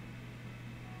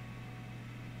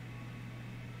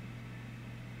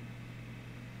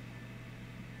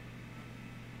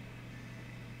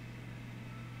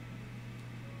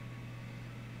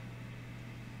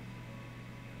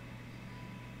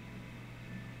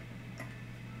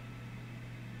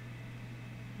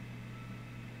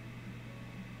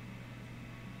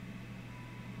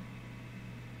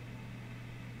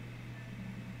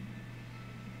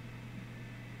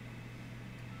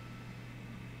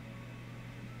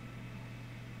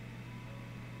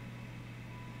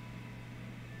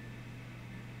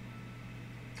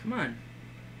 Come on.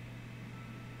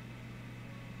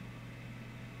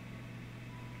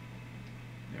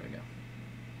 There we go.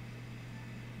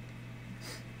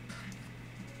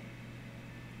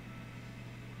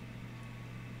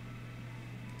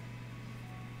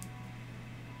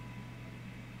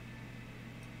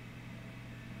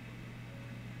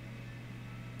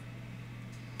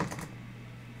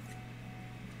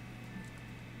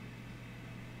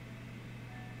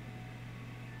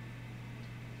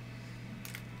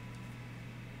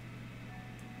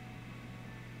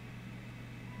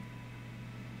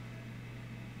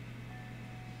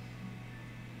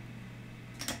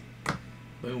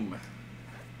 Boom.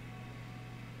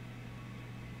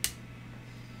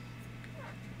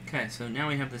 Okay, so now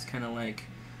we have this kind of like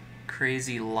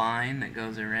crazy line that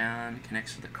goes around,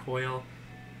 connects to the coil.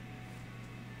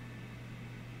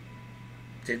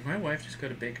 Did my wife just go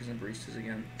to Bakers and Baristas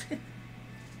again?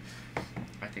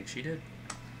 I think she did.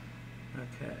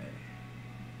 Okay.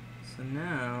 So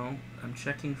now I'm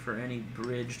checking for any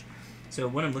bridged. So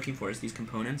what I'm looking for is these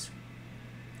components.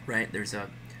 Right? There's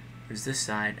this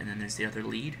side, and then there's the other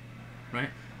lead, right?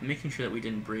 I'm making sure that we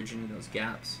didn't bridge into those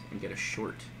gaps and get a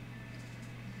short.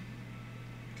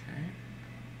 Okay,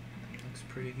 looks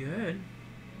pretty good.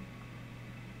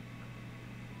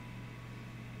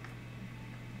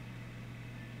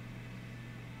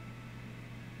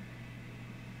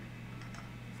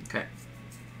 Okay,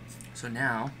 so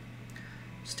now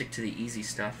stick to the easy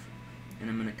stuff, and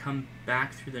I'm going to come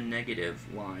back through the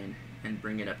negative line and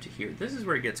bring it up to here. This is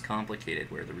where it gets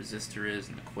complicated, where the resistor is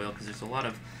and the coil, because there's a lot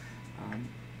of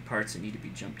parts that need to be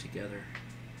jumped together.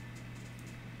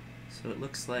 So it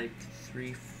looks like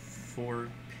 3, 4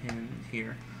 pins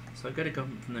here. So I've got to go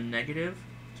from the negative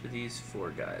to these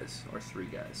 4 guys, or 3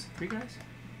 guys. 3 guys?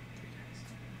 3 guys.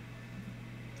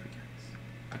 3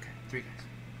 guys. Okay, 3 guys.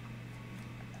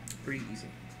 Pretty easy.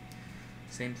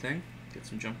 Same thing, get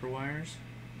some jumper wires.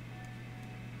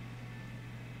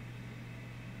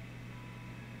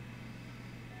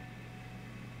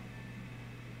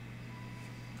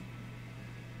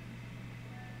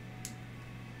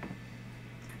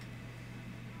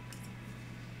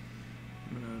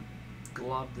 I'm gonna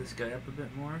glob this guy up a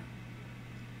bit more.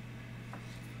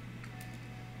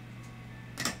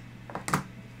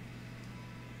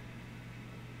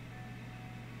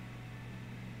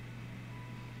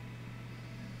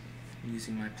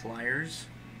 Using my pliers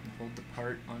and hold the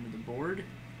part onto the board.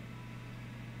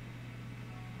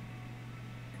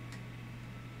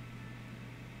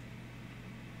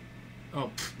 Oh,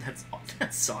 that's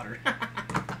solder.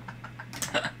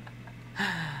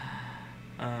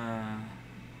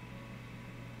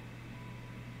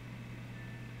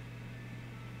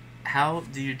 How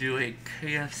do you do a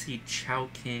KFC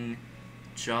Chowking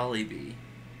Jollibee?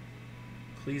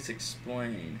 Please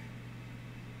explain.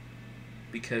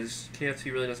 Because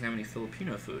KFC really doesn't have any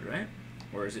Filipino food, right?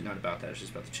 Or is it not about that? It's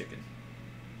just about the chicken.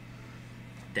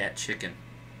 That chicken.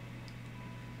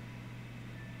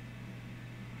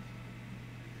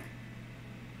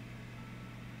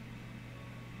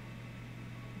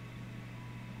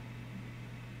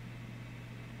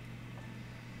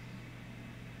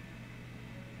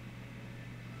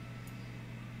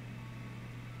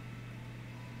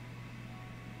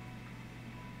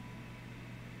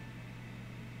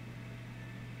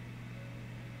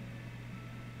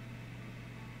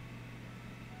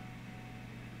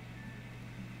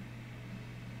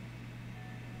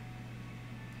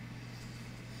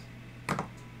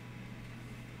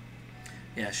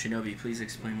 Yeah, Shinobi, please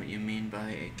explain what you mean by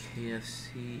a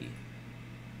KFC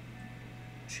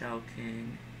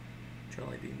Chowking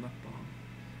Jollibee mukbang,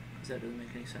 because that doesn't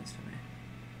make any sense to me.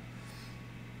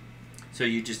 So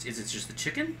is it just the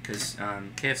chicken? Because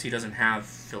KFC doesn't have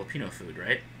Filipino food,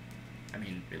 right? I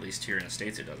mean, at least here in the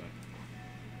States it doesn't.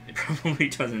 It probably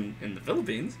doesn't in the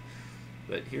Philippines,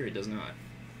 but here it does not.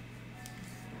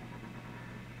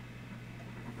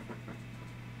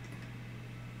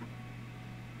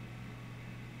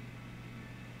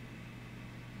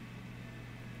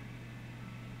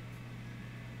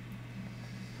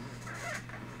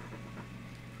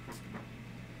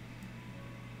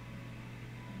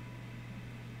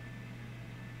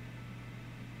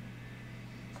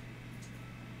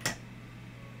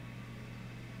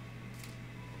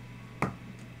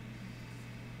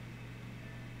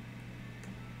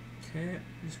 Okay,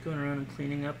 just going around and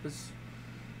cleaning up this.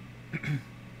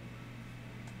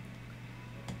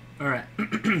 Alright,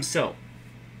 so,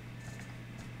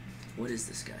 what is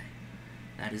this guy?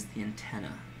 That is the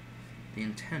antenna. The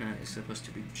antenna is supposed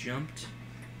to be jumped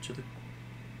to the...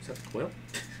 Is that the coil?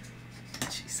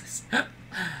 Jesus.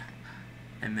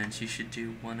 And then she should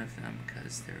do one of them,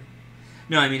 because they're...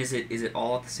 No, I mean, is it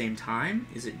all at the same time?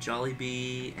 Is it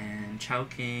Jollibee and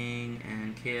Chowking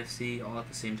and KFC all at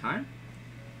the same time?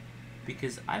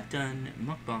 Because I've done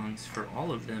mukbangs for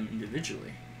all of them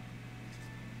individually.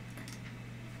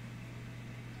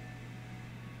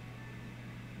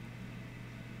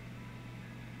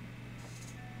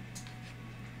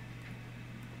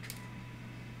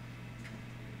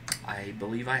 I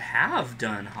believe I have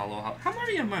done Hollow. How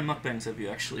many of my mukbangs have you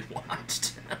actually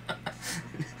watched?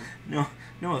 No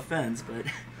offense, but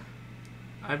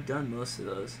I've done most of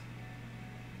those.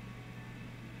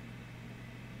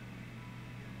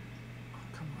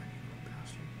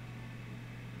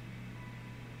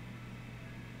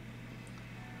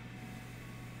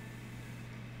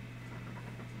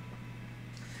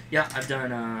 Yeah, I've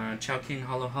done Chowking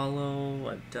Hollow Hollow,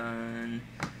 I've done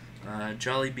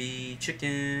Jollibee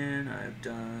Chicken, I've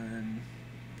done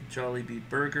Jollibee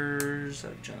Burgers,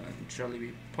 I've done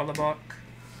Jollibee Palabok,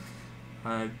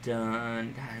 I've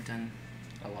done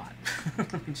a lot.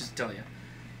 Let me just tell you.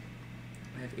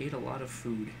 I've ate a lot of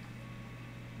food.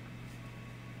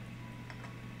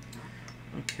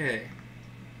 Okay.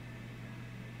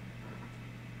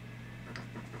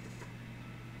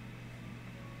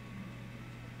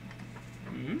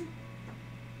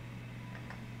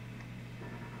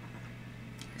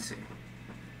 I see.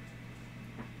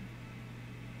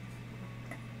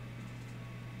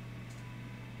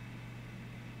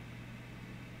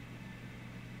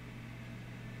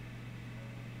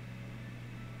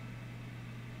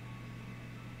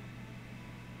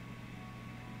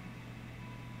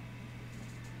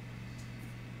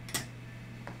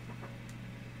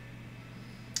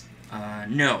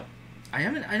 No, I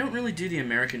haven't. I don't really do the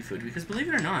American food because, believe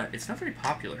it or not, it's not very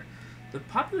popular. The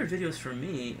popular videos for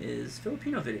me is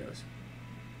Filipino videos.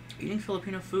 Eating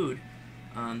Filipino food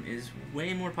is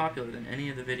way more popular than any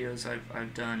of the videos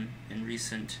I've done in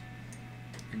recent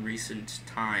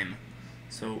time.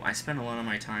 So I spend a lot of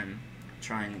my time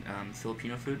trying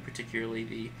Filipino food, particularly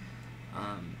the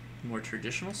more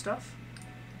traditional stuff,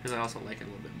 because I also like it a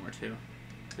little bit more too.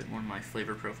 A bit more my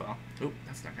flavor profile. Oh,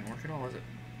 that's not going to work at all, is it?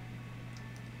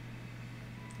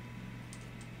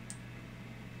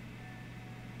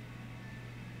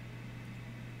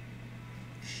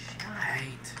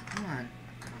 Shite. Come on.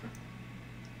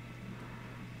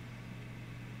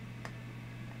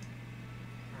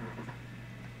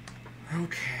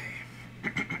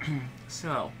 Okay.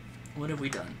 So, what have we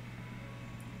done?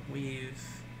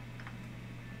 We've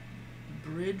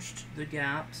bridged the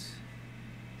gaps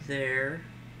there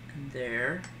and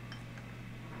there.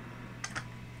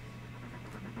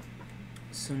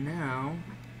 So now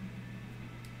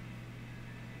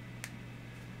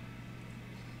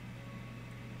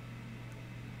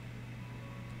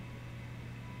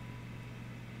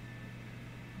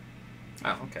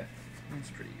oh, okay.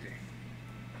 That's pretty easy.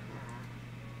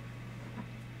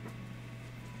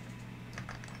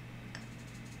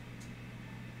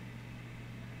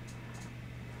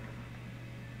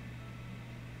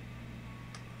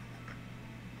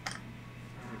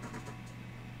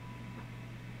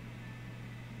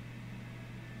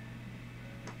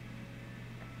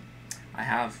 I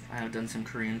have done some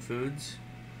Korean foods.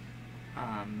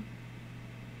 I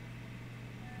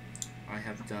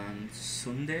have done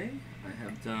sundae. I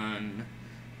have done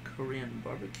Korean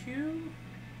barbecue.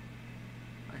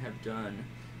 I have done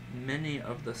many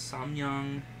of the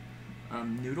samyang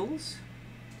noodles.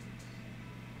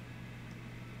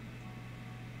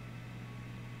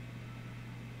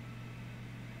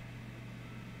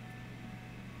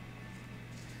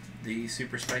 The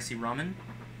super spicy ramen.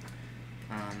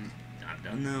 I've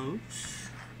done those.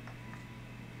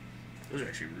 Those are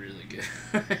actually really good.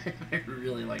 I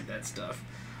really like that stuff.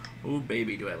 Oh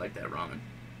baby, do I like that ramen.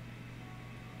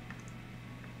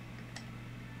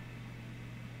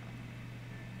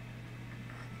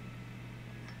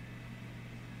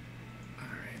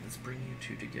 Alright, let's bring you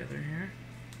two together here.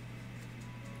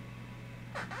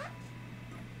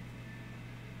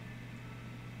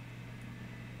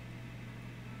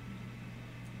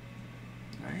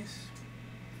 Nice.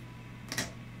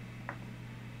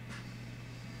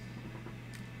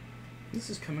 This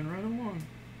is coming right along.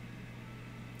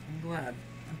 I'm glad.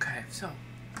 Okay, so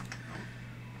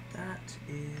that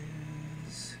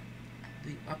is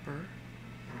the upper.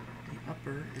 The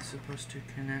upper is supposed to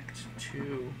connect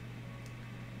to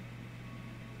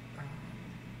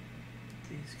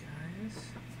these guys.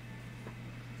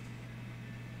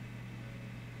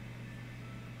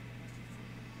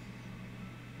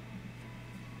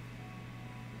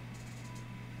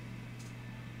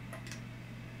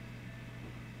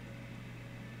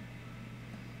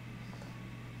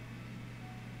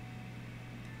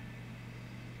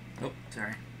 Oh,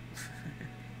 sorry.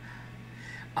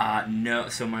 No,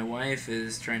 so my wife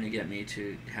is trying to get me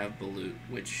to have balut,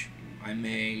 which I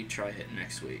may try it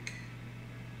next week.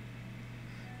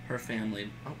 Her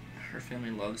family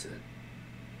loves it.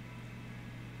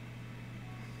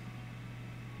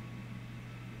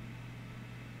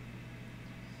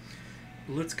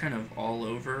 Balut's kind of all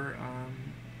over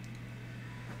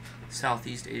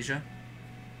Southeast Asia,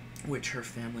 which her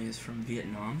family is from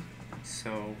Vietnam.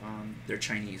 So they're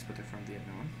Chinese, but they're from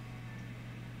Vietnam.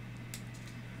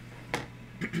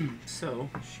 So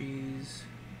she's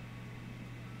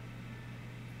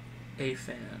a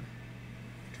fan,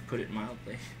 to put it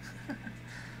mildly.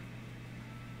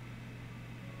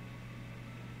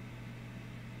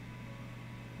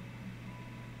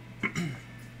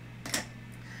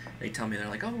 They tell me, they're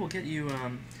like, "Oh, we'll get you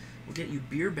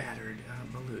beer battered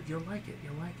balut. You'll like it.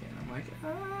 You'll like it." And I'm like, I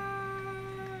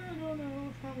don't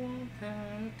know if I want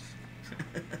that.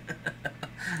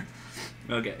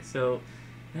 Okay, so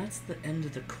that's the end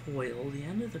of the coil. The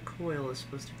end of the coil is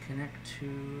supposed to connect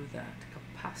to that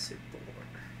capacitor.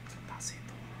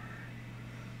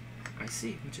 I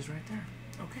see, which is right there.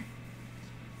 Okay.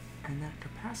 And that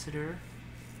capacitor...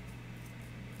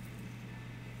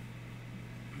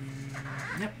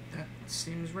 yep, that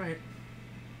seems right.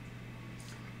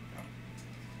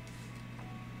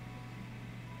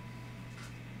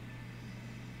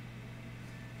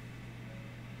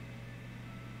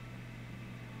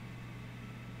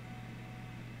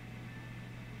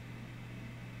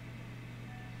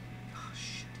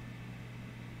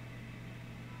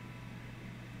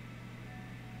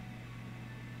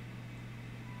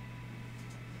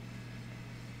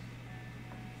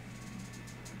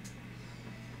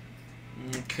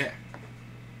 Okay.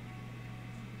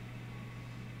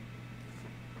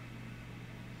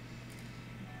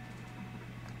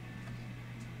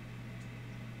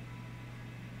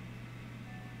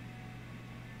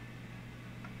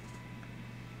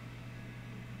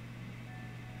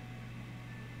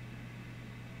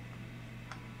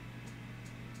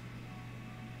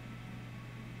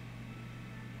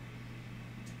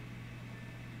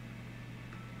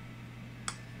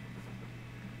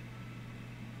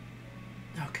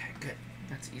 Okay, good.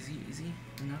 That's easy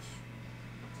enough.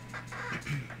 I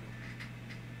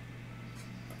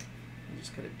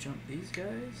just gotta jump these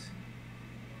guys.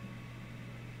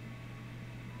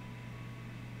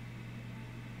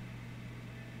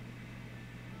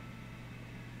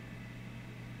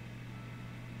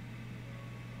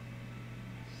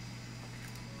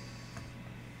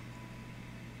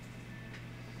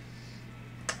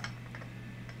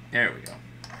 There we go.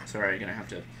 Sorry, I'm gonna have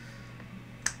to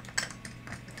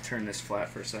turn this flat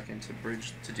for a second to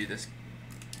bridge to do this.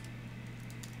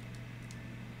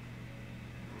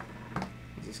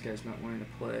 This guy's not wanting to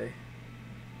play.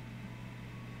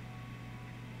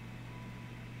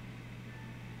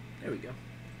 There we go.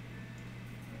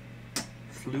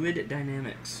 Fluid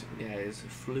dynamics. Yeah, it's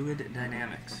fluid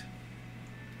dynamics.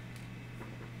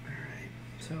 Alright,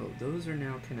 so those are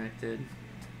now connected.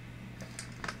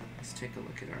 Let's take a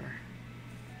look at our...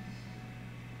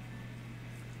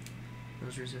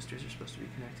 Those resistors are supposed to be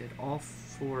connected. All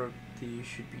 4 of these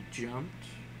should be jumped.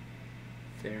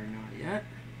 They're not yet.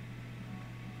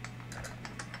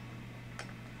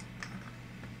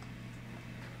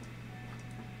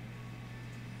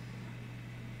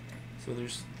 So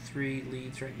there's 3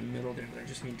 leads right in the middle there, but I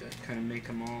just need to kind of make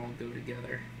them all go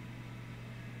together.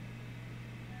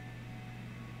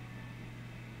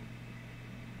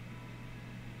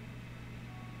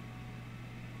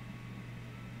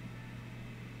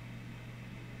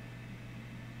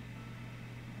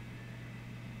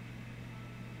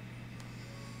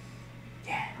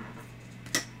 Yeah.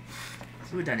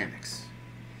 Fluid dynamics.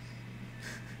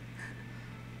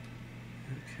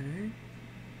 Okay.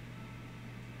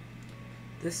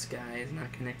 This guy is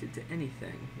not connected to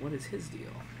anything. What is his deal?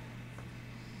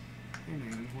 Hey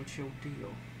man, what's your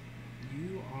deal?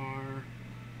 You are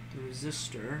the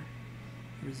resistor.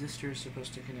 The resistor is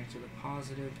supposed to connect to the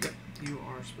positive. Yep, you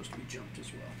are supposed to be jumped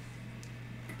as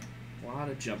well. A lot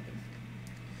of jumping.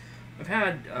 I've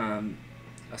had,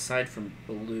 aside from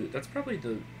blue, that's probably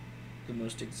the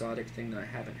most exotic thing that I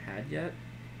haven't had yet.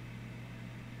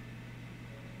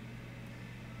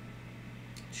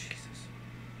 Jesus.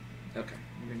 Okay.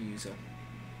 We're going to use a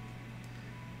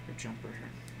jumper here.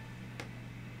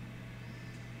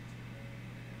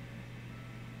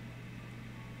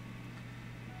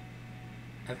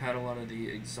 I've had a lot of the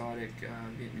exotic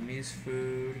Vietnamese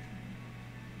food,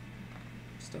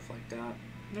 stuff like that.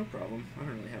 No problem. I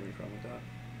don't really have any problem with that.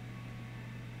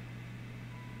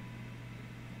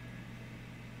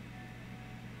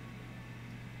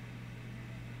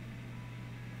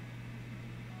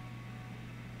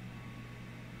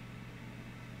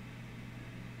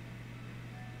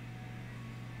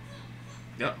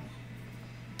 Uh-oh.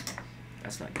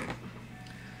 That's not good.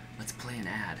 Let's play an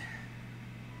ad.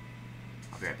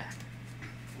 I'll be right back.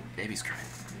 Baby's crying.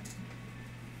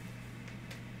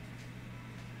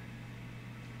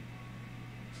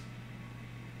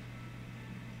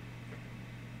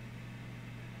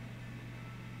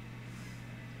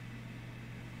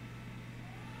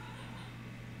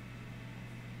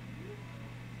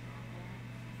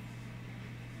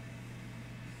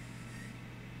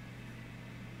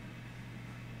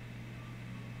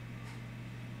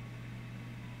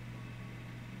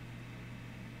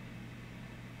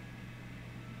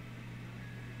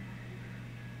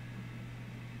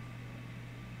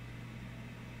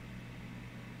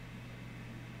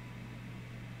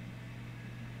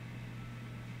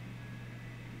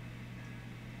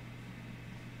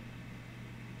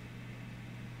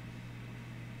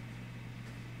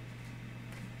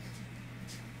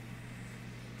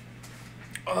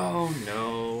 Oh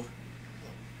no.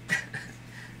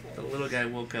 The little guy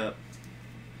woke up.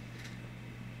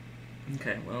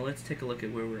 Okay, well, let's take a look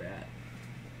at where we're at.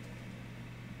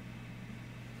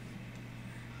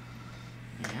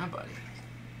 Yeah, buddy.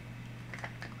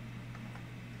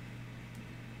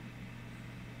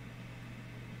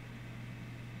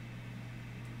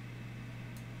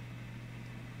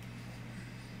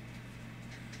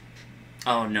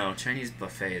 Oh no, Chinese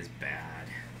buffet is bad.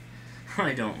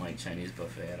 I don't like Chinese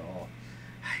buffet at all.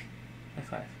 Hi. High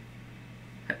five.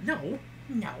 No.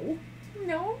 No.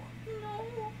 No.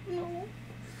 No.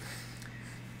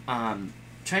 No.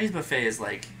 Chinese buffet is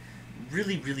like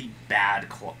really, really bad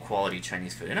quality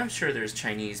Chinese food. And I'm sure there's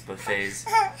Chinese buffets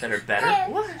that are better.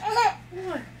 What?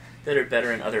 That are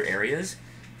better in other areas,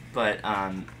 but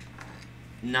not.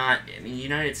 I mean, the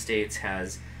United States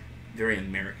has very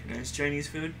Americanized Chinese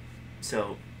food,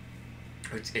 so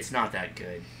it's not that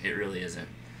good. It really isn't.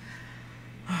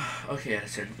 Okay,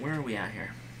 Edison, where are we at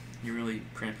here? You're really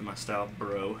cramping my style,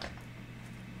 bro.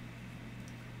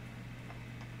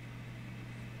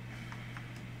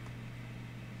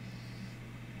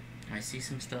 I see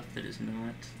some stuff that is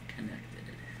not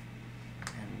connected.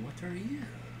 And what are you?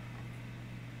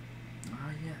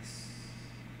 Ah, yes.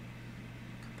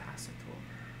 Capacitor.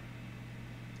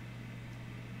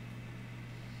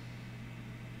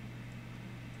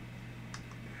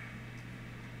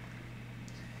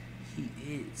 He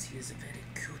is a very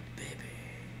cute baby.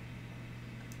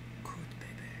 Cute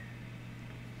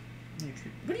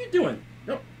baby. What are you doing?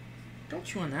 No, don't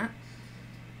chew on that.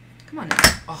 Come on now.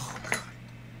 Oh, God.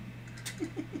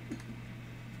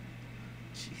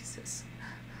 Jesus.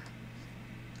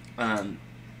 Okay,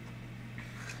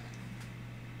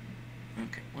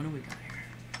 what do we got here?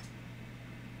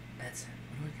 That's it.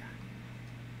 What do we got?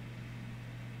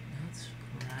 That's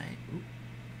right. Oop.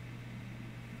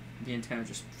 The antenna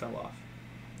just fell off.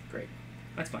 Great.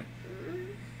 That's fine.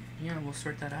 Yeah, we'll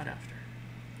sort that out after.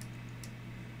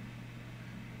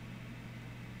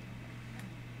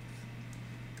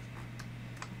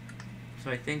 So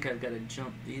I think I've got to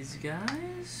jump these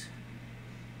guys.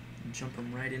 Jump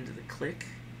them right into the click.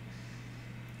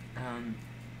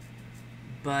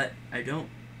 But I don't...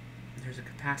 There's a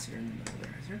capacitor in the middle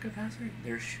there. Is there a capacitor?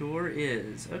 There sure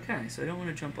is. Okay, so I don't want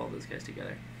to jump all those guys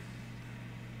together.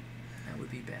 That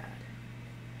would be bad.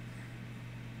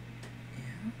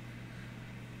 Yeah.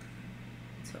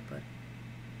 What's up, bud?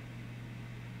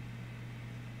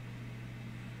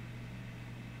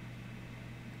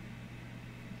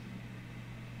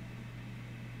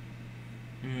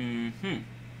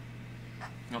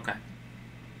 Okay.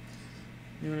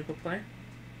 You wanna go play?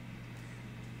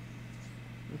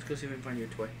 Let's go see if we can find you a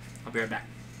toy. I'll be right back.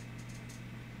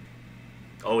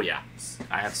 Oh yeah,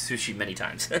 I have sushi many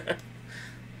times.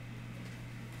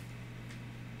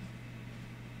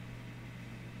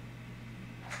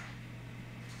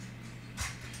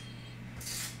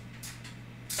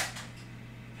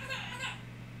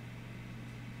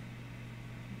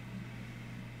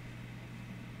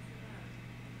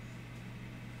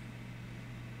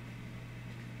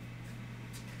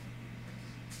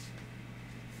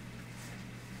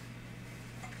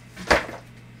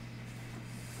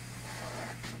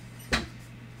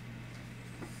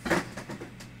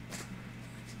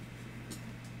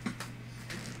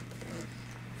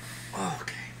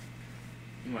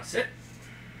 You want to sit?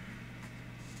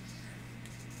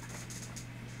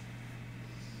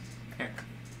 Here.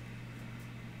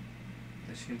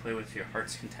 This you can play with your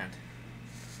heart's content.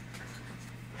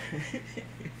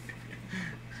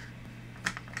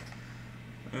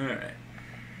 Alright.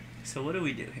 So what do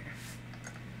we do here?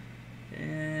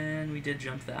 And we did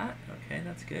jump that. Okay,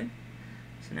 that's good.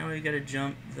 So now we've got to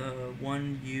jump the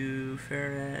 1U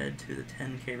farad to the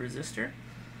 10K resistor.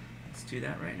 Let's do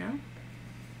that right now.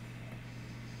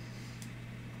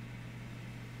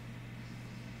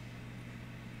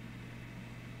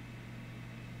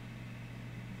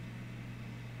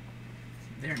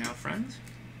 There now, friends.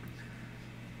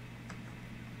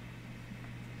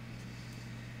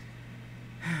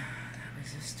 That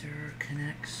resistor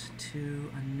connects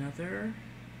to another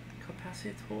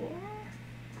capacitor.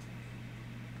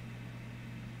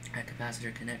 That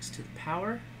capacitor connects to the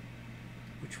power,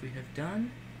 which we have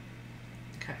done.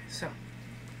 Okay, so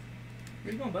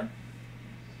where you going, bud?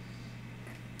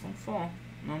 Don't fall.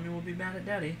 Mommy will be mad at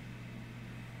Daddy.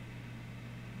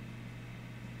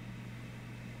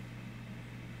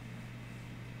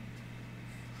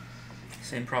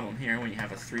 Same problem here when you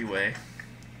have a three-way.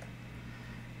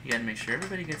 You gotta make sure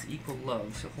everybody gets equal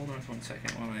love, so hold on for 1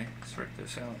 second while I sort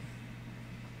this out.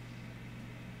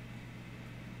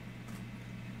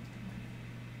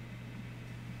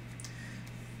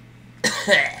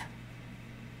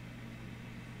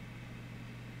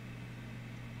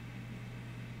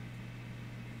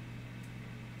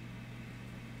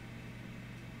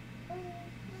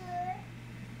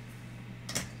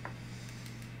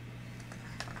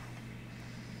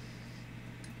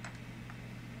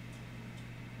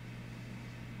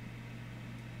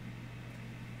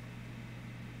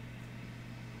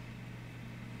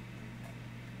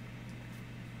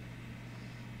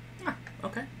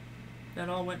 Okay, that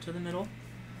all went to the middle.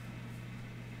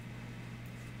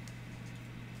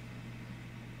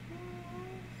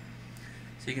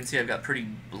 So you can see I've got pretty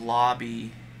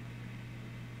blobby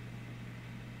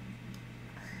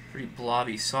pretty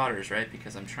blobby solders, right?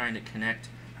 Because I'm trying to connect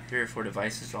 3 or 4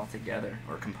 devices all together,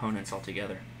 or components all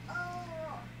together.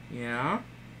 Yeah?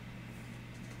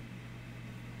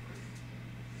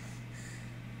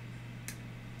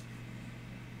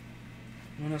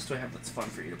 What else do I have that's fun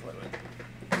for you to play with?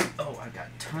 Oh, I've got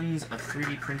tons of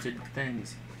 3D printed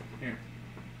things. Here.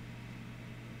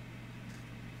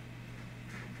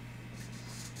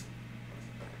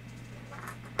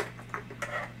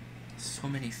 So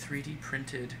many 3D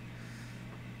printed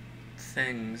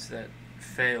things that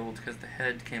failed because the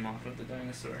head came off of the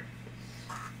dinosaur.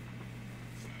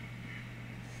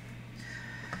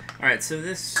 Alright, so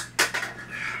this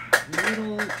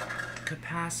little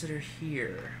capacitor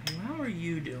here. How are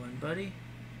you doing, buddy?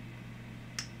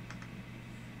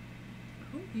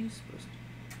 Who are you supposed to...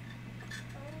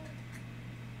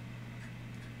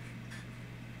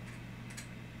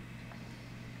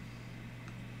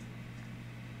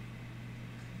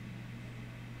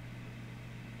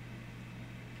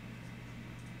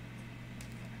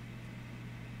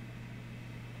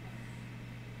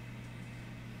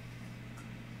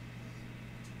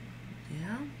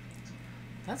 Yeah,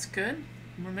 that's good.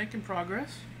 We're making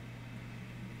progress.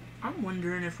 I'm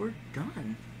wondering if we're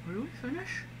done. Are we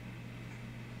finished?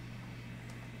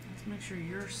 Let's make sure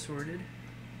you're sorted.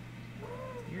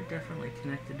 You're definitely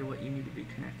connected to what you need to be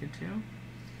connected to.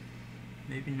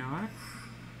 Maybe not.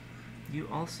 You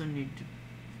also need to...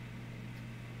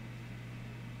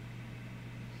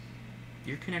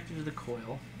 You're connected to the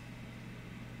coil.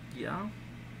 Yeah?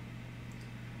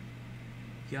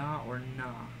 Yeah or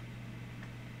nah?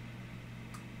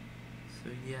 So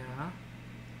yeah,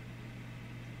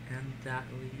 and that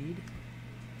lead.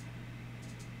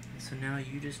 And so now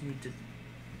you just need to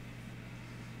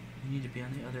be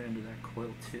on the other end of that coil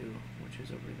too, which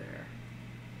is over there.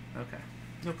 Okay,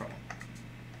 no problem.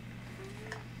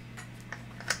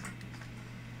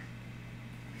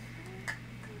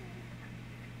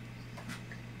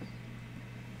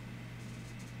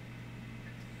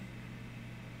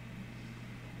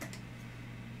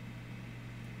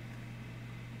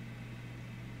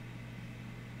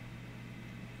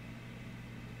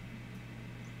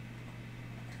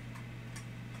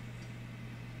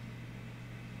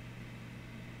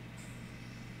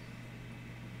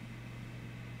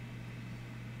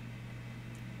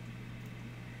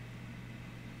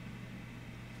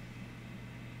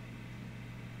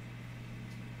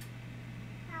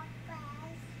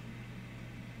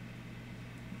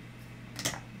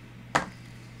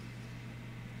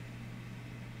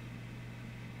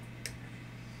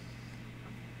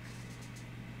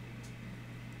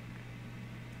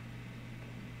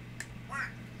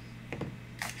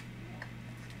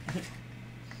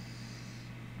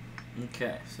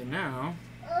 Okay, so now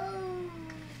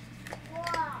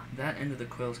that end of the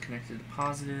coil is connected to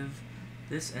positive.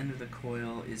 This end of the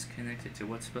coil is connected to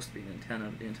what's supposed to be an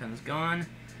antenna. The antenna's gone.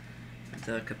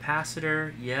 The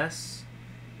capacitor, yes,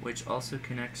 which also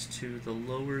connects to the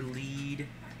lower lead.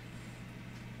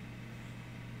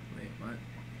 Wait, what?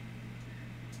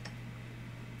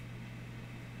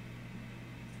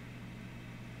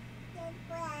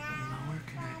 Lower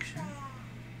connection.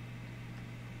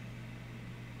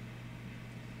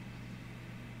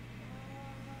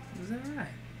 Is that right?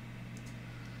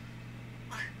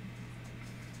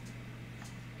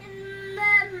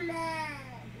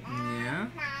 Yeah?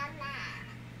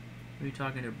 Who are you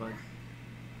talking to, bud?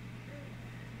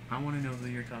 I want to know who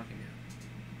you're talking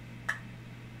to.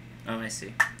 Oh, I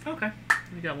see. Okay.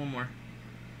 We got one more.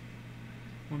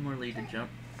 One more lead to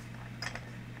jump.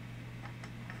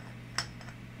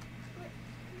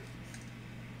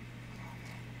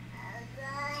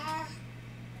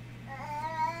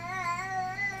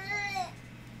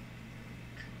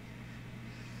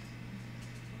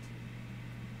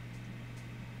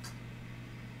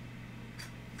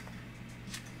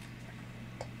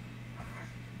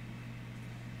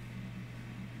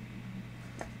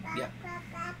 Yeah.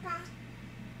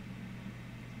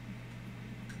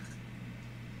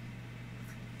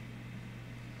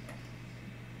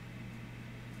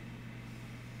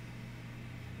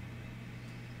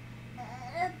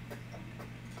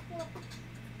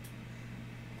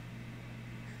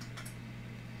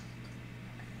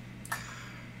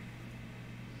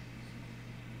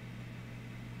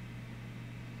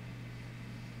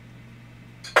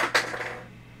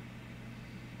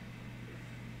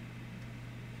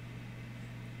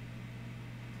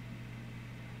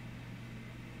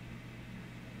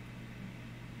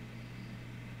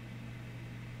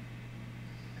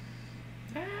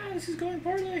 This is going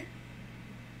poorly.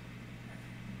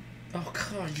 Oh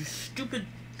god, you stupid.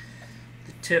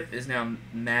 The tip is now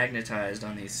magnetized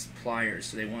on these pliers,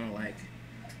 so they want to like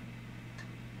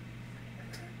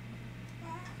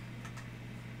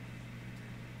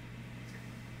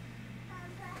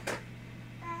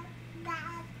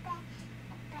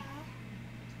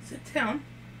Sit down.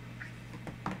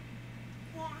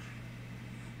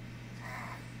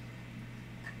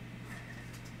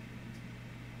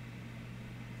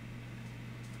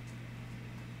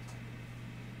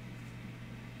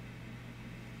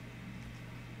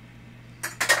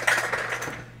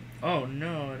 Oh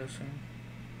no, Edison.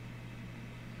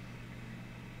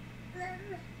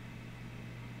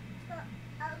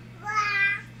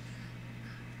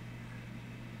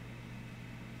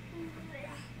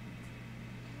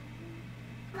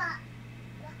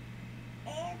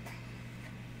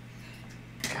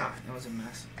 God, that was a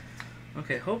mess.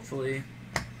 Okay, hopefully.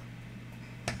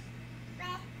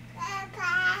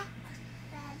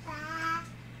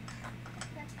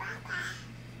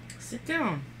 Sit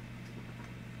down.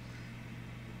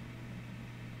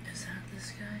 Is that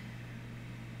this guy?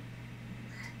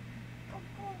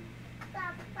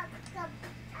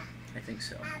 I think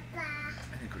so. I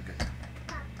think we're good.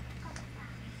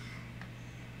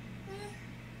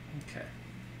 Okay.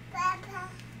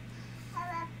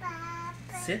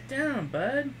 Sit down,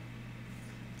 bud.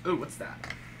 Ooh, what's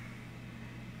that?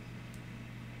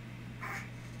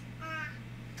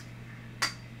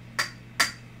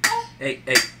 Hey,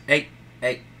 hey, hey,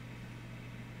 hey.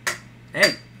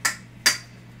 Hey.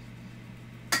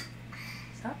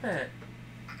 Stop it.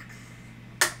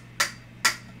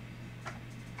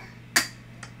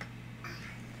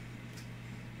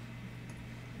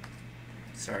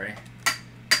 Sorry.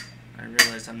 I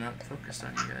realized I'm not focused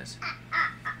on you guys.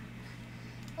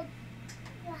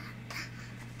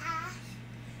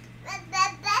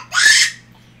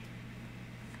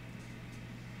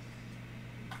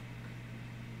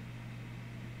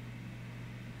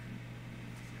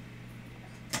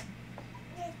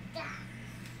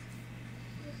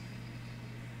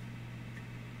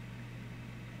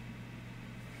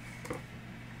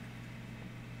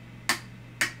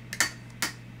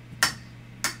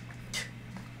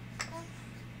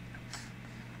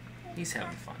 He's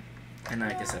having fun. And I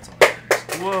guess that's all that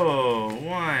matters. Whoa,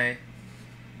 why?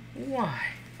 Why?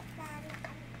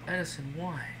 Edison,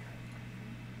 why?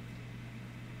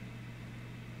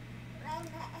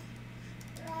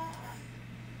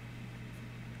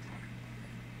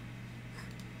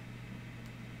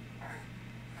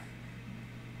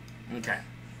 Okay.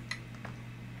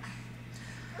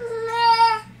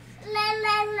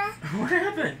 What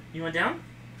happened? You went down?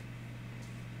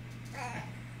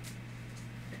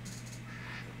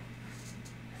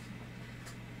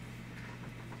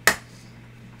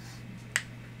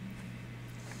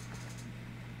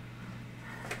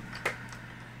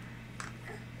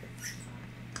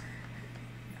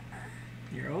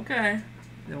 You're okay.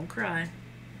 Don't cry.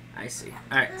 I see.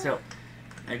 Alright, so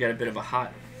I got a bit of a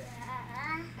hot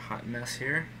mess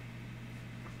here.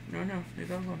 No, leave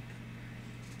that alone.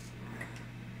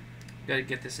 Gotta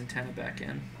get this antenna back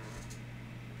in.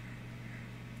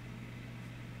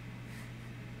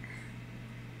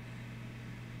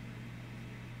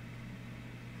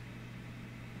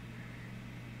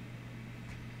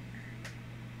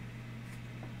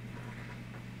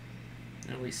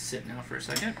 At least sit now for a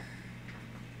second.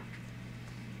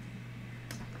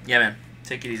 Yeah, man.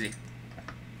 Take it easy.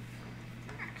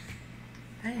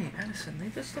 Hey, Edison,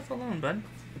 leave this stuff alone, bud.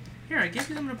 Here, I gave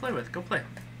you something to play with. Go play.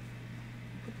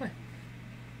 Go play.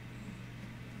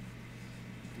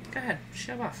 Go ahead.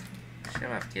 Show off.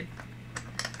 Show off, kid.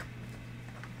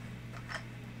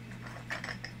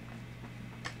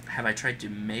 Have I tried to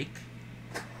make?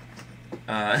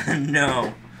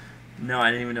 No. No,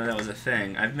 I didn't even know that was a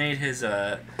thing. I've made his,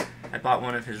 I bought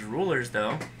one of his rulers,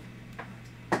 though.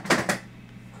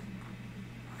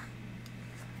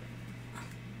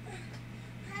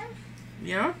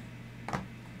 Yeah?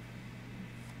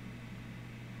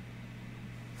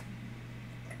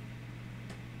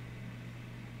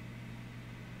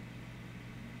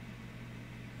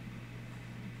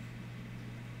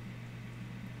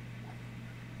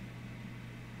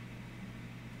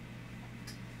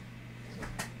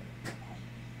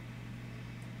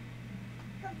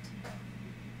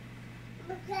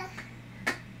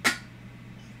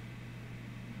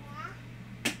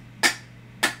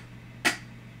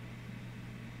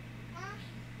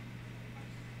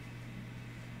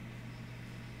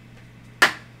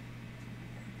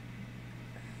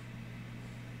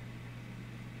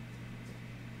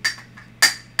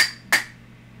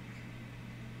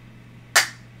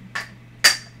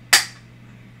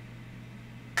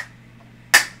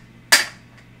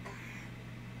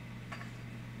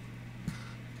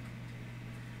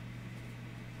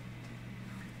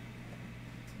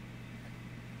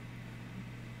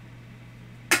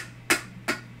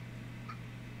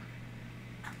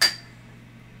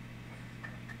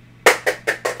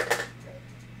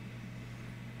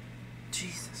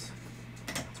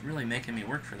 It's really making me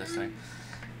work for this thing.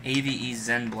 AVE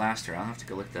Zen Blaster. I'll have to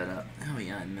go look that up. Oh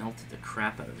yeah, I melted the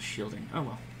crap out of the shielding. Oh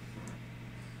well.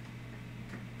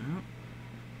 Oh.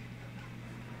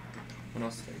 What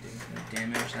else did I do? Did I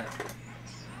damage that?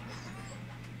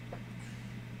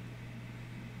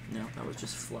 No, that was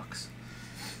just flux.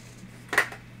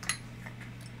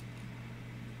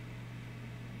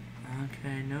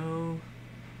 Okay, no.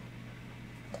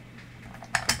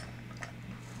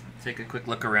 Take a quick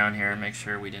look around here and make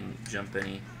sure we didn't jump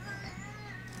any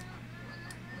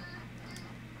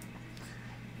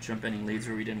leads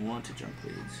where we didn't want to jump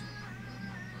leads.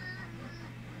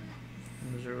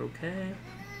 Those are okay.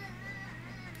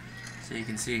 So you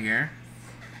can see here.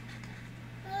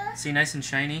 See, nice and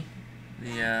shiny,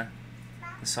 the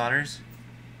solders.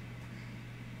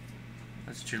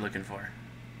 That's what you're looking for.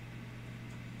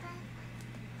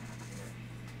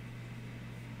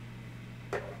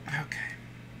 Okay.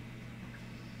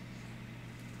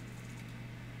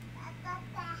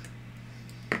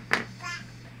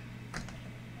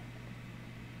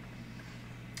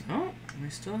 Oh, we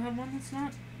still have one that's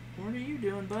not. What are you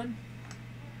doing, bud?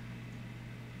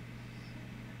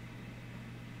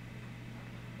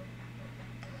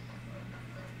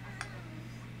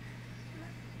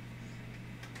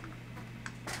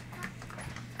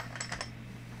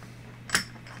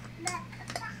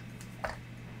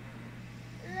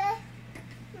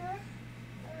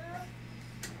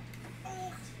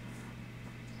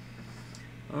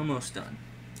 Almost done.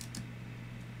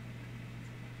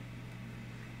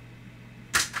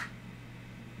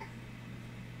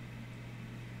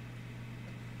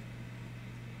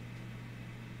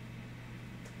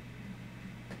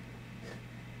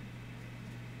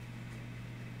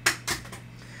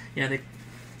 Yeah,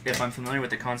 if I'm familiar with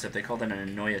the concept, they call that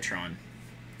an annoyatron.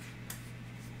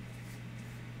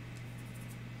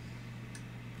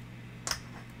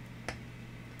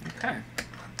 Okay.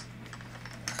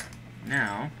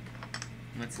 Now,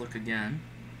 let's look again.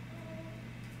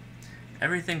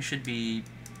 Everything should be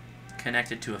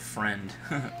connected to a friend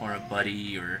or a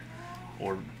buddy or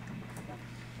what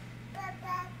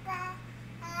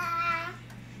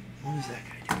is that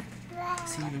guy doing?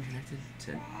 Is he even connected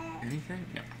to anything?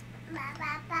 No.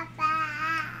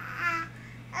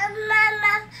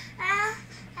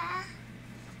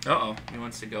 Uh-oh, he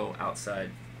wants to go outside.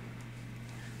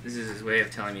 This is his way of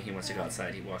telling me he wants to go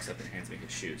outside. He walks up and hands me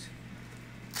his shoes.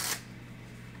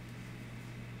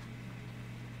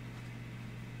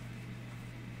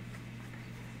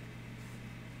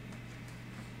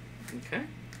 Okay.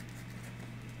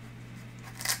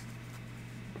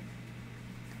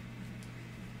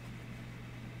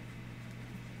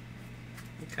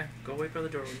 Okay, go wait by the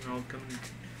door and I'll come in.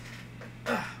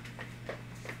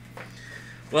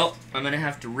 Well, I'm going to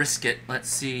have to risk it. Let's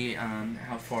see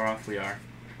how far off we are.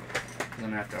 I'm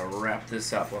going to have to wrap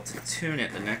this up. We'll have to tune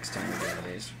it the next time we do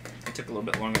these. It took a little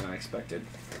bit longer than I expected.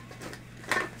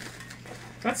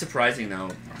 Not surprising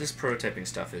though. This prototyping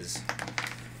stuff takes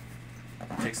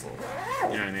a little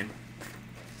while. You know what I mean?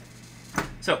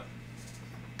 So,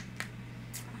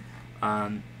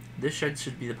 this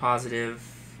should be the positive.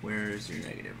 Where's your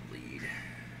negative lead?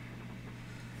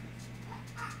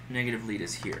 Negative lead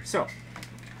is here. So,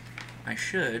 I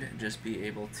should just be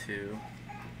able to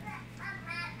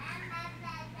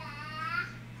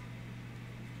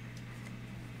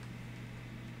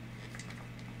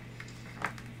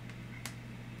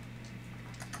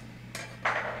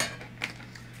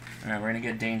Alright, we're going to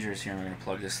get dangerous here and we're going to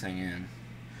plug this thing in.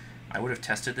 I would have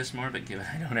tested this more, but given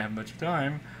I don't have much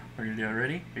time, we're going to do it.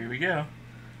 Ready? Here we go.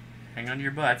 Hang on to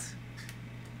your butts.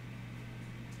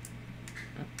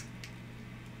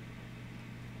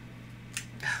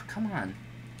 Oh, come on.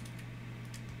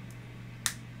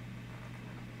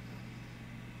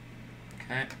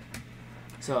 Okay.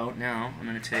 So now I'm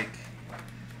going to take,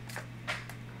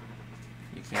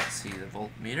 you can't see the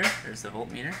voltmeter. There's the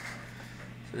voltmeter.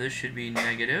 So this should be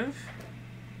negative.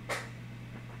 Oh,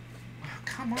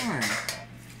 come on.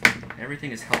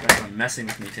 Everything is held back on messing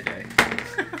with me today.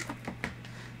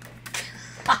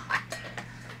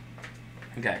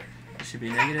 Okay, it should be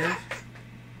negative.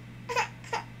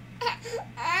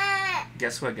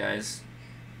 Guess what, guys?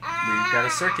 We've got a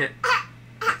circuit,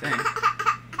 I think,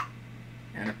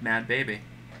 and a mad baby.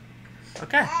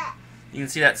 Okay, you can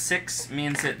see that 6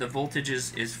 means that the voltage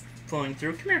is flowing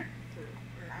through. Come here.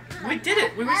 We did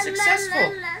it. We were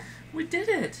successful. We did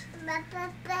it.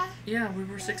 Yeah, we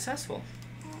were successful.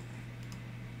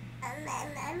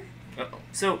 Uh-oh.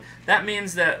 So that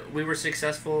means that we were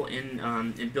successful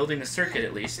in building the circuit,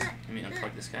 at least. Let me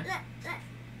unplug this guy.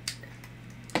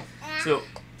 So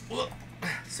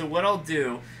what I'll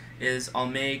do is I'll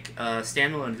make a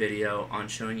standalone video on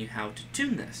showing you how to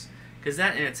tune this, because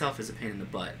that in itself is a pain in the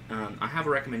butt. I have a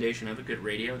recommendation. I have a good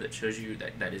radio that shows you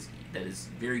that is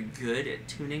very good at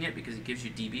tuning it, because it gives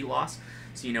you dB loss,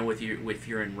 so you know if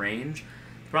you're in range.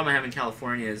 The problem I have in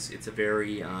California is it's a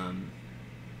very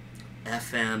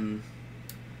FM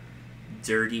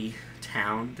dirty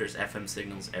town. There's FM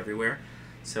signals everywhere.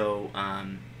 So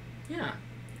yeah,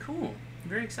 cool. I'm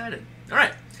very excited. All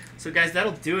right, so guys,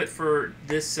 that'll do it for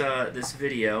this this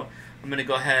video. I'm gonna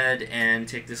go ahead and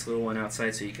take this little one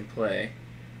outside so you can play.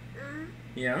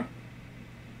 Yeah.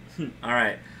 All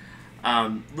right.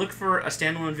 Look for a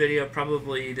standalone video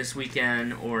probably this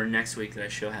weekend or next week that I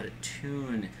show how to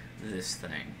tune this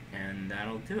thing, and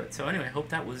that'll do it. So anyway, I hope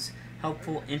that was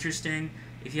helpful, interesting.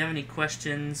 If you have any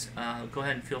questions, go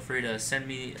ahead and feel free to send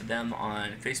me them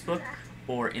on Facebook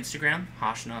or Instagram,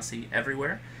 Hashnasi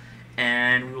everywhere.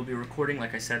 And we will be recording,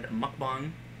 like I said, a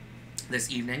mukbang this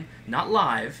evening. Not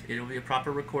live. It'll be a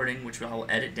proper recording, which I'll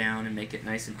edit down and make it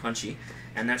nice and punchy.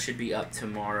 And that should be up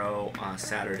tomorrow,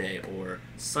 Saturday or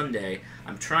Sunday.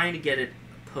 I'm trying to get it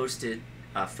posted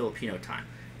Filipino time.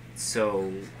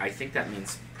 So I think that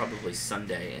means probably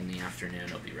Sunday in the afternoon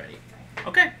it'll be ready.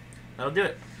 Okay, that'll do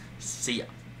it. See ya.